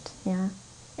diet,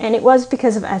 and it was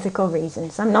because of ethical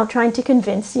reasons. I'm not trying to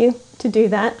convince you to do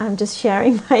that. I'm just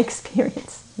sharing my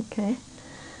experience, okay?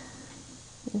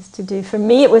 For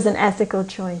me, it was an ethical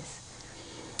choice,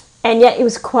 and yet it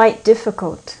was quite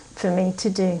difficult for me to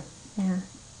do. It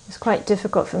was quite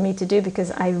difficult for me to do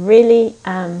because I really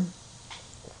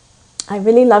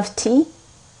love tea.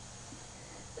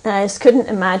 And I just couldn't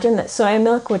imagine that soy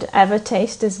milk would ever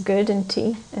taste as good in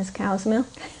tea as cow's milk.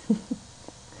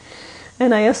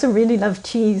 And I also really love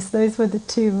cheese. Those were the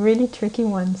two really tricky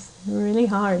ones, really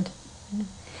hard.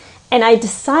 And I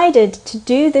decided to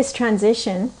do this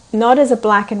transition, not as a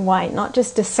black and white, not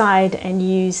just decide and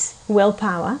use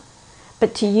willpower,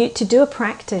 but to do a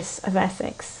practice of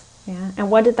ethics.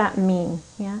 And what did that mean?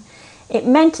 It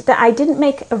meant that I didn't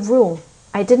make a rule.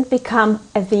 I didn't become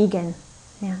a vegan.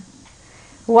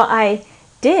 What I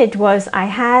did was I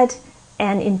had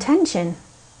an intention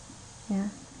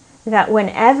that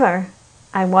whenever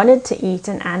I wanted to eat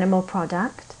an animal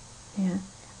product,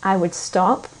 I would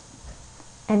stop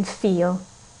and feel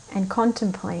and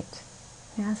contemplate.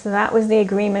 So that was the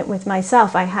agreement with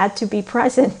myself. I had to be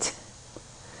present.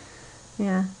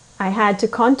 I had to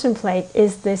contemplate,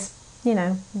 is this,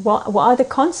 what are the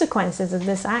consequences of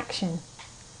this action?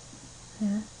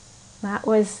 That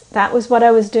was what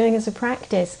I was doing as a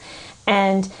practice.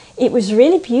 And it was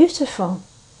really beautiful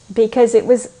because it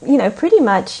was, pretty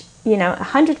much,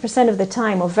 100% of the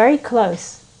time, or very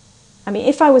close. I mean,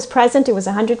 if I was present, it was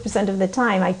 100% of the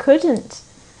time. I couldn't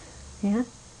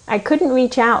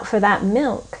reach out for that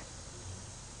milk.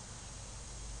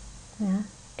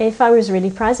 If I was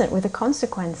really present with the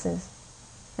consequences.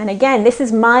 And again, this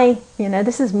is my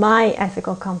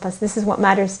ethical compass. This is what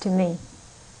matters to me.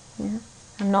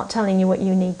 I'm not telling you what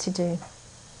you need to do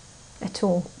at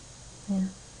all.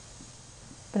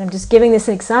 But I'm just giving this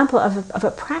example of a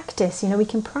practice. We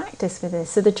can practice with this.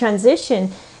 So the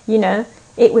transition,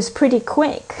 it was pretty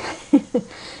quick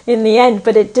in the end,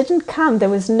 but it didn't come. There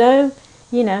was no,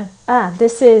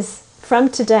 this is from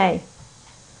today.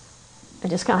 I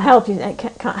just can't help you. I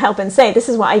can't help and say, this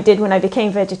is what I did when I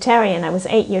became vegetarian. I was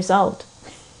 8 years old.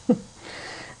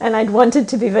 And I'd wanted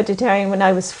to be vegetarian when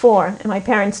I was 4. And my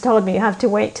parents told me, you have to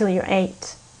wait till you're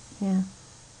 8.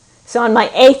 So on my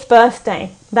 8th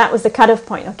birthday, that was the cutoff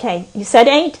point. Okay, you said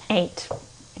 8? 8.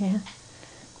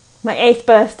 My 8th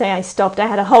birthday, I stopped. I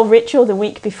had a whole ritual the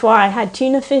week before. I had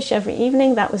tuna fish every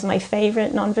evening. That was my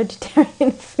favorite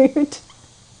non-vegetarian food.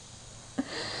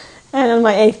 And on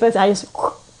my 8th birthday, I just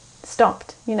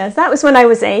stopped. That was when I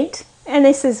was 8. And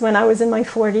this is when I was in my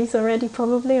 40s already,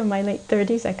 probably, or my late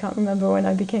 30s. I can't remember when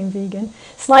I became vegan.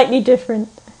 Slightly different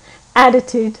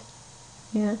attitude.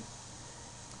 And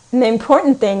the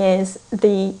important thing is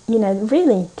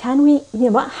really, can we,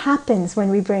 what happens when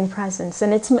we bring presence?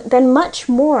 And it's then much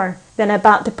more than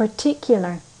about the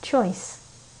particular choice.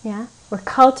 We're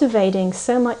cultivating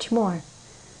so much more.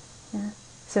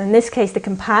 So in this case, the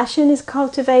compassion is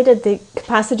cultivated, the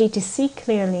capacity to see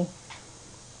clearly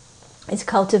is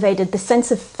cultivated, the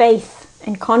sense of faith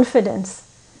and confidence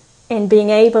in being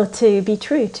able to be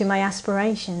true to my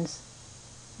aspirations.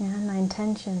 Yeah, and my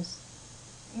intentions.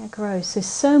 Yeah, grows.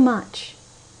 So much.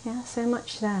 Yeah, so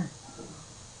much there.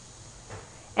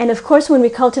 And of course, when we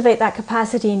cultivate that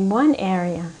capacity in one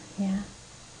area, yeah,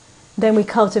 then we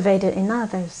cultivate it in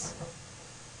others.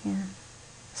 Yeah.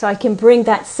 So I can bring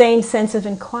that same sense of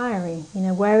inquiry.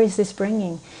 Where is this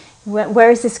bringing? Where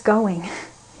is this going?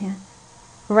 Yeah.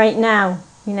 Right now,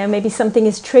 maybe something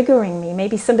is triggering me.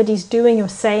 Maybe somebody's doing or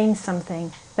saying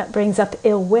something that brings up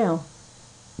ill will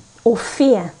or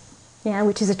fear, yeah,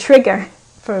 which is a trigger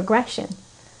for aggression,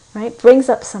 right? Brings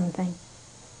up something.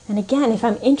 And again, if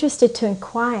I'm interested to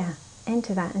inquire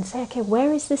into that and say, okay,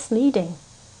 where is this leading?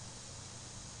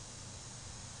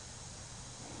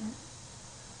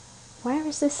 Where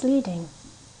is this leading?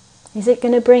 Is it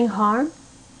going to bring harm?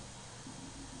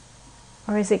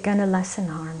 Or is it going to lessen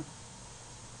harm?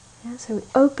 Yeah, so we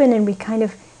open and we kind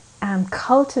of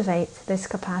cultivate this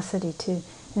capacity to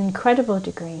an incredible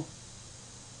degree.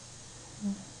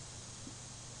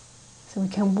 So we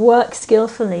can work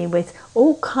skillfully with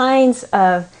all kinds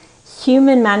of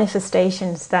human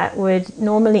manifestations that would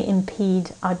normally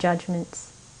impede our judgments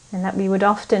and that we would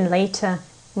often later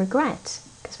regret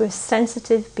because we're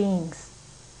sensitive beings.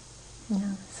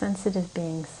 Sensitive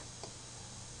beings.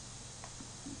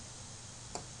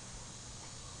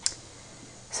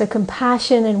 So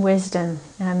compassion and wisdom,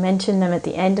 and I mentioned them at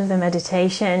the end of the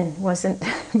meditation, wasn't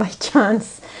by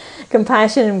chance.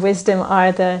 Compassion and wisdom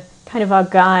are the kind of our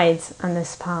guides on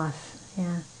this path.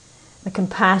 Yeah, the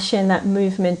compassion, that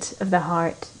movement of the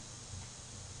heart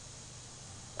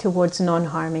towards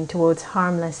non-harming, towards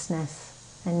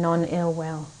harmlessness and non-ill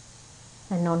will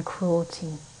and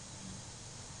non-cruelty.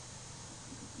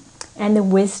 And the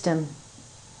wisdom,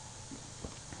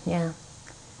 yeah,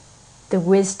 the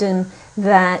wisdom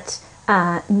that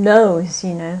knows,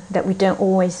 that we don't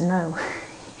always know.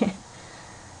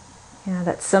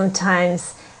 That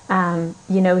sometimes,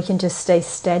 we can just stay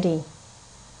steady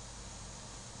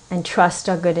and trust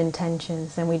our good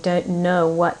intentions, and we don't know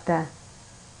what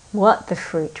the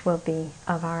fruit will be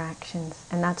of our actions,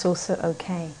 and that's also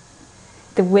okay.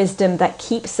 The wisdom that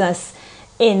keeps us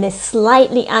in this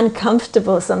slightly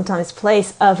uncomfortable sometimes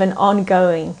place of an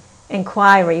ongoing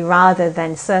inquiry rather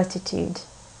than certitude.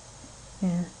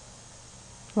 Yeah.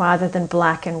 Rather than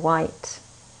black and white,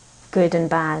 good and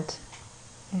bad.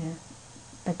 Yeah.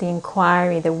 But the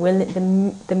inquiry, the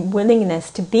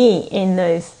willingness to be in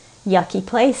those yucky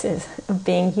places of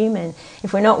being human.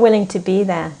 If we're not willing to be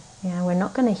there, we're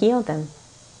not going to heal them.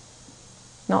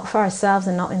 Not for ourselves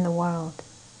and not in the world.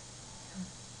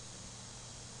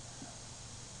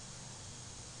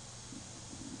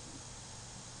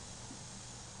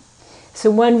 So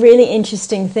one really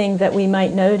interesting thing that we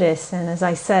might notice, and as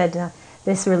I said,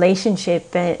 this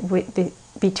relationship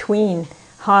between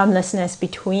harmlessness,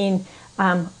 between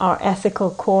our ethical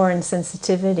core and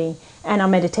sensitivity and our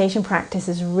meditation practice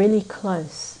is really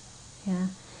close. Yeah?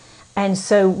 And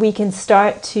so we can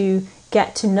start to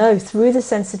get to know through the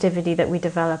sensitivity that we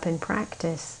develop in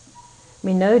practice.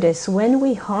 We notice when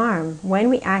we harm, when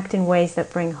we act in ways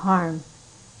that bring harm,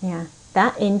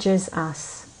 that injures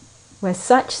us. We're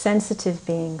such sensitive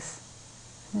beings.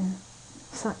 Yeah.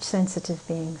 Such sensitive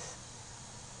beings.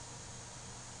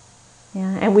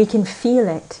 Yeah, and we can feel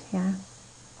it. Yeah,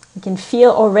 we can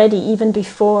feel already, even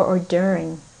before or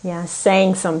during. Yeah,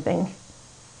 saying something.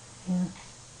 Yeah.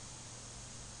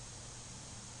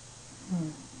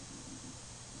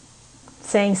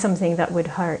 Saying something that would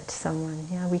hurt someone.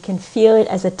 Yeah, we can feel it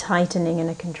as a tightening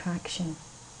and a contraction.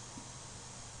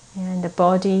 Yeah, in the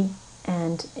body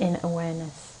and in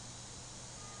awareness.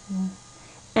 Yeah.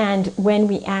 And when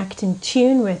we act in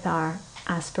tune with our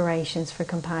aspirations for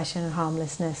compassion and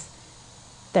harmlessness,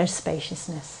 there's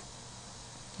spaciousness,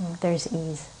 there's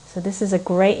ease. So this is a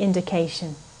great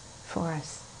indication for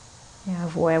us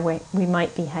of where we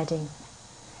might be heading.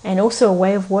 And also a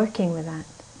way of working with that.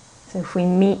 So if we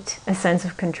meet a sense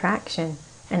of contraction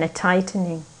and a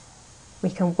tightening, we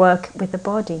can work with the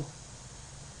body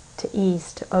to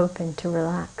ease, to open, to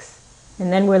relax.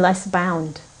 And then we're less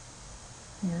bound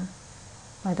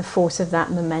by the force of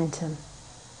that momentum.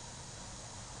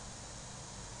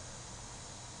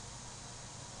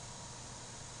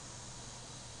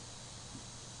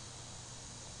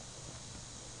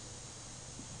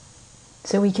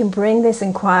 So we can bring this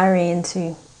inquiry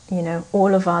into,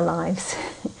 all of our lives.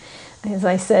 As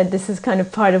I said, this is kind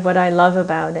of part of what I love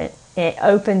about it. It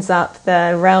opens up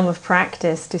the realm of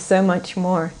practice to so much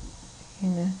more.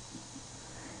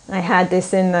 I had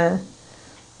this in the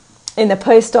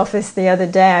post office the other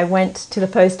day. I went to the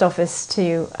post office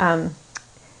to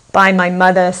buy my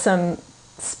mother some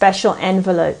special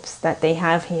envelopes that they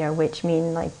have here, which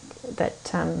mean like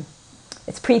that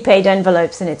It's prepaid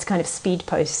envelopes and it's kind of speed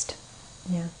post.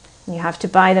 Yeah. And you have to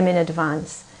buy them in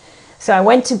advance. So I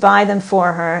went to buy them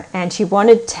for her, and she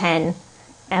wanted 10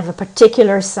 of a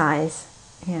particular size.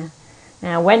 Yeah.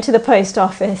 And I went to the post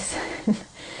office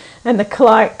and the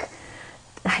clerk,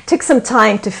 it took some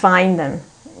time to find them.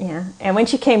 Yeah. And when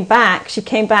she came back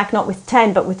not with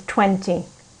 10 but with 20.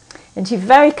 And she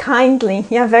very kindly,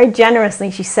 very generously,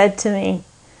 she said to me,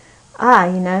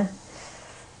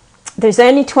 there's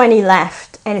only 20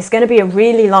 left, and it's going to be a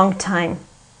really long time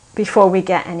before we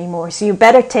get any more. So you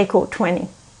better take all 20.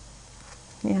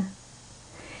 Yeah.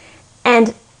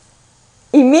 And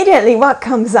immediately what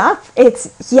comes up, it's,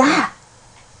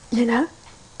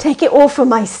 take it all for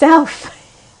myself.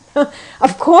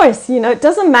 Of course, it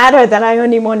doesn't matter that I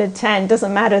only wanted 10. It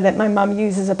doesn't matter that my mum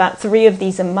uses about 3 of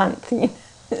these a month.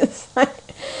 It's like,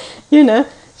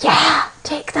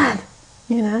 take them,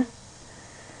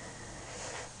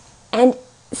 And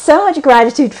so much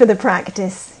gratitude for the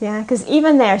practice, because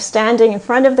even there, standing in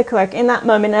front of the clerk in that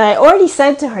moment, and I already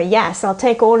said to her, yes, I'll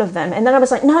take all of them. And then I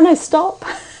was like, no, stop.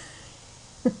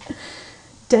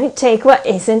 Don't take what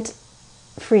isn't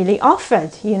freely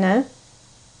offered,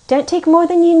 Don't take more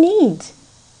than you need.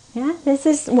 Yeah, this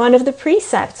is one of the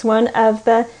precepts, one of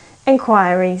the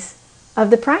inquiries of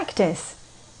the practice.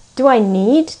 Do I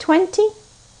need 20?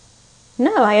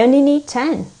 No, I only need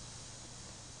 10.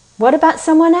 What about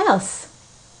someone else?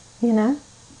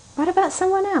 What about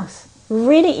someone else?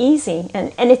 Really easy.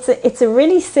 And it's a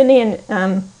really silly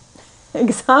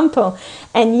example.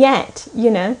 And yet,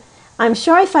 I'm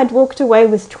sure if I'd walked away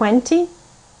with 20,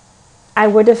 I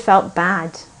would have felt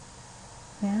bad.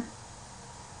 Yeah.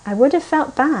 I would have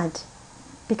felt bad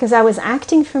because I was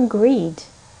acting from greed.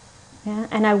 Yeah.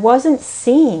 And I wasn't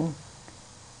seeing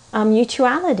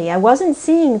mutuality. I wasn't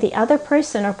seeing the other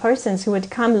person or persons who would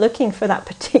come looking for that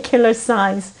particular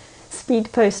size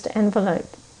speed post envelope,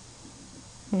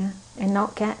 and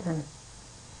not get them.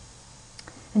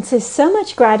 And so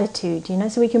much gratitude,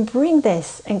 so we can bring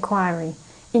this inquiry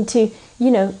into,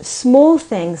 small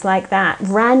things like that,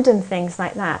 random things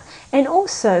like that, and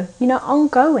also,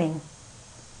 ongoing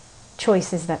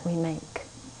choices that we make,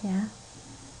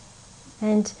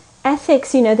 And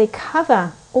ethics, they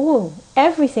cover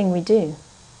everything we do,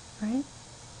 right?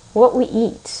 What we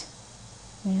eat,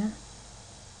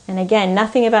 And again,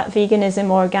 nothing about veganism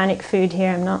or organic food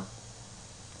here. I'm not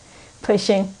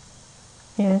pushing,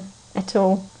 at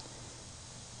all.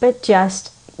 But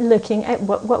just looking at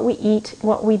what we eat,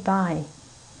 what we buy,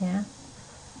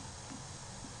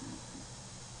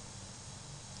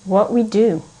 What we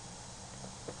do,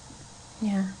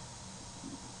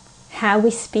 How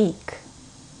we speak,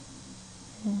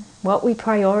 what we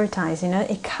prioritize,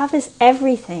 it covers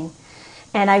everything.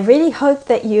 And I really hope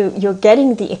that you're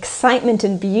getting the excitement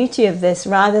and beauty of this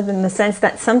rather than the sense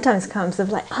that sometimes comes of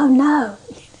like, oh no.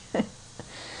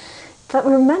 But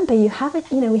remember, you have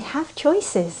it, we have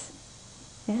choices.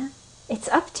 It's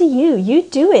up to you. You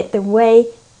do it the way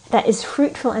that is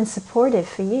fruitful and supportive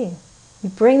for you. You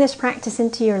bring this practice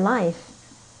into your life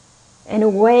in a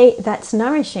way that's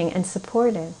nourishing and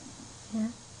supportive.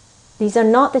 These are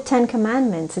not the 10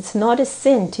 Commandments. It's not a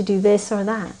sin to do this or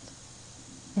that.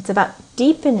 It's about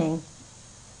deepening.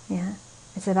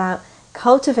 It's about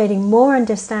cultivating more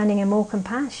understanding and more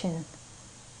compassion.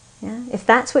 If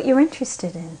that's what you're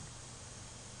interested in.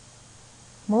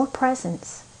 More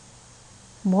presence,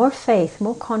 more faith,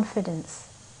 more confidence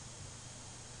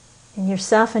in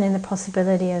yourself and in the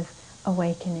possibility of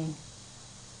awakening.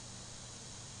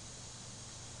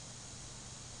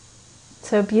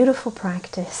 So a beautiful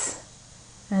practice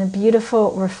and a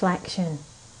beautiful reflection.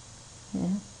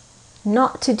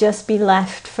 Not to just be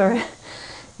left for, a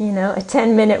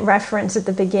 10-minute reference at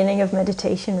the beginning of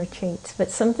meditation retreats, but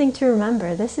something to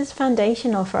remember. This is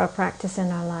foundational for our practice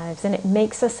in our lives, and it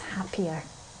makes us happier.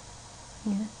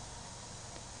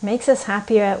 Makes us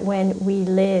happier when we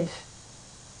live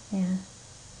in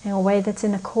a way that's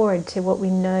in accord to what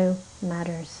we know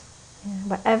matters,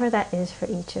 whatever that is for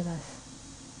each of us.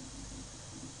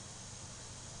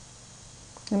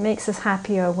 It makes us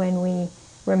happier when we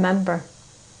remember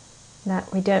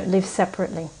that we don't live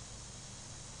separately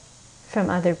from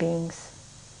other beings.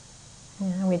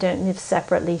 We don't live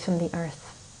separately from the earth.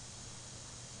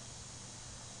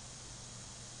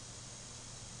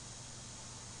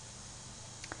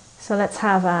 So let's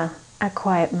have a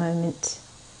quiet moment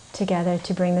together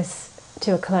to bring this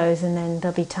to a close, and then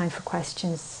there'll be time for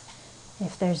questions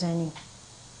if there's any.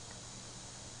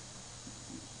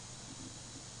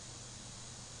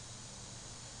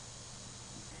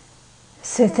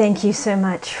 So thank you so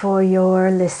much for your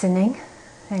listening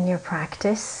and your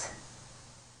practice.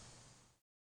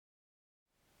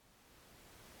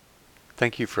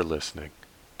 Thank you for listening.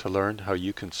 To learn how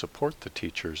you can support the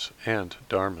teachers and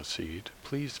Dharma Seed,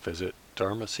 please visit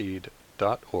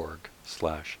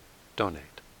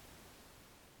dharmaseed.org/donate.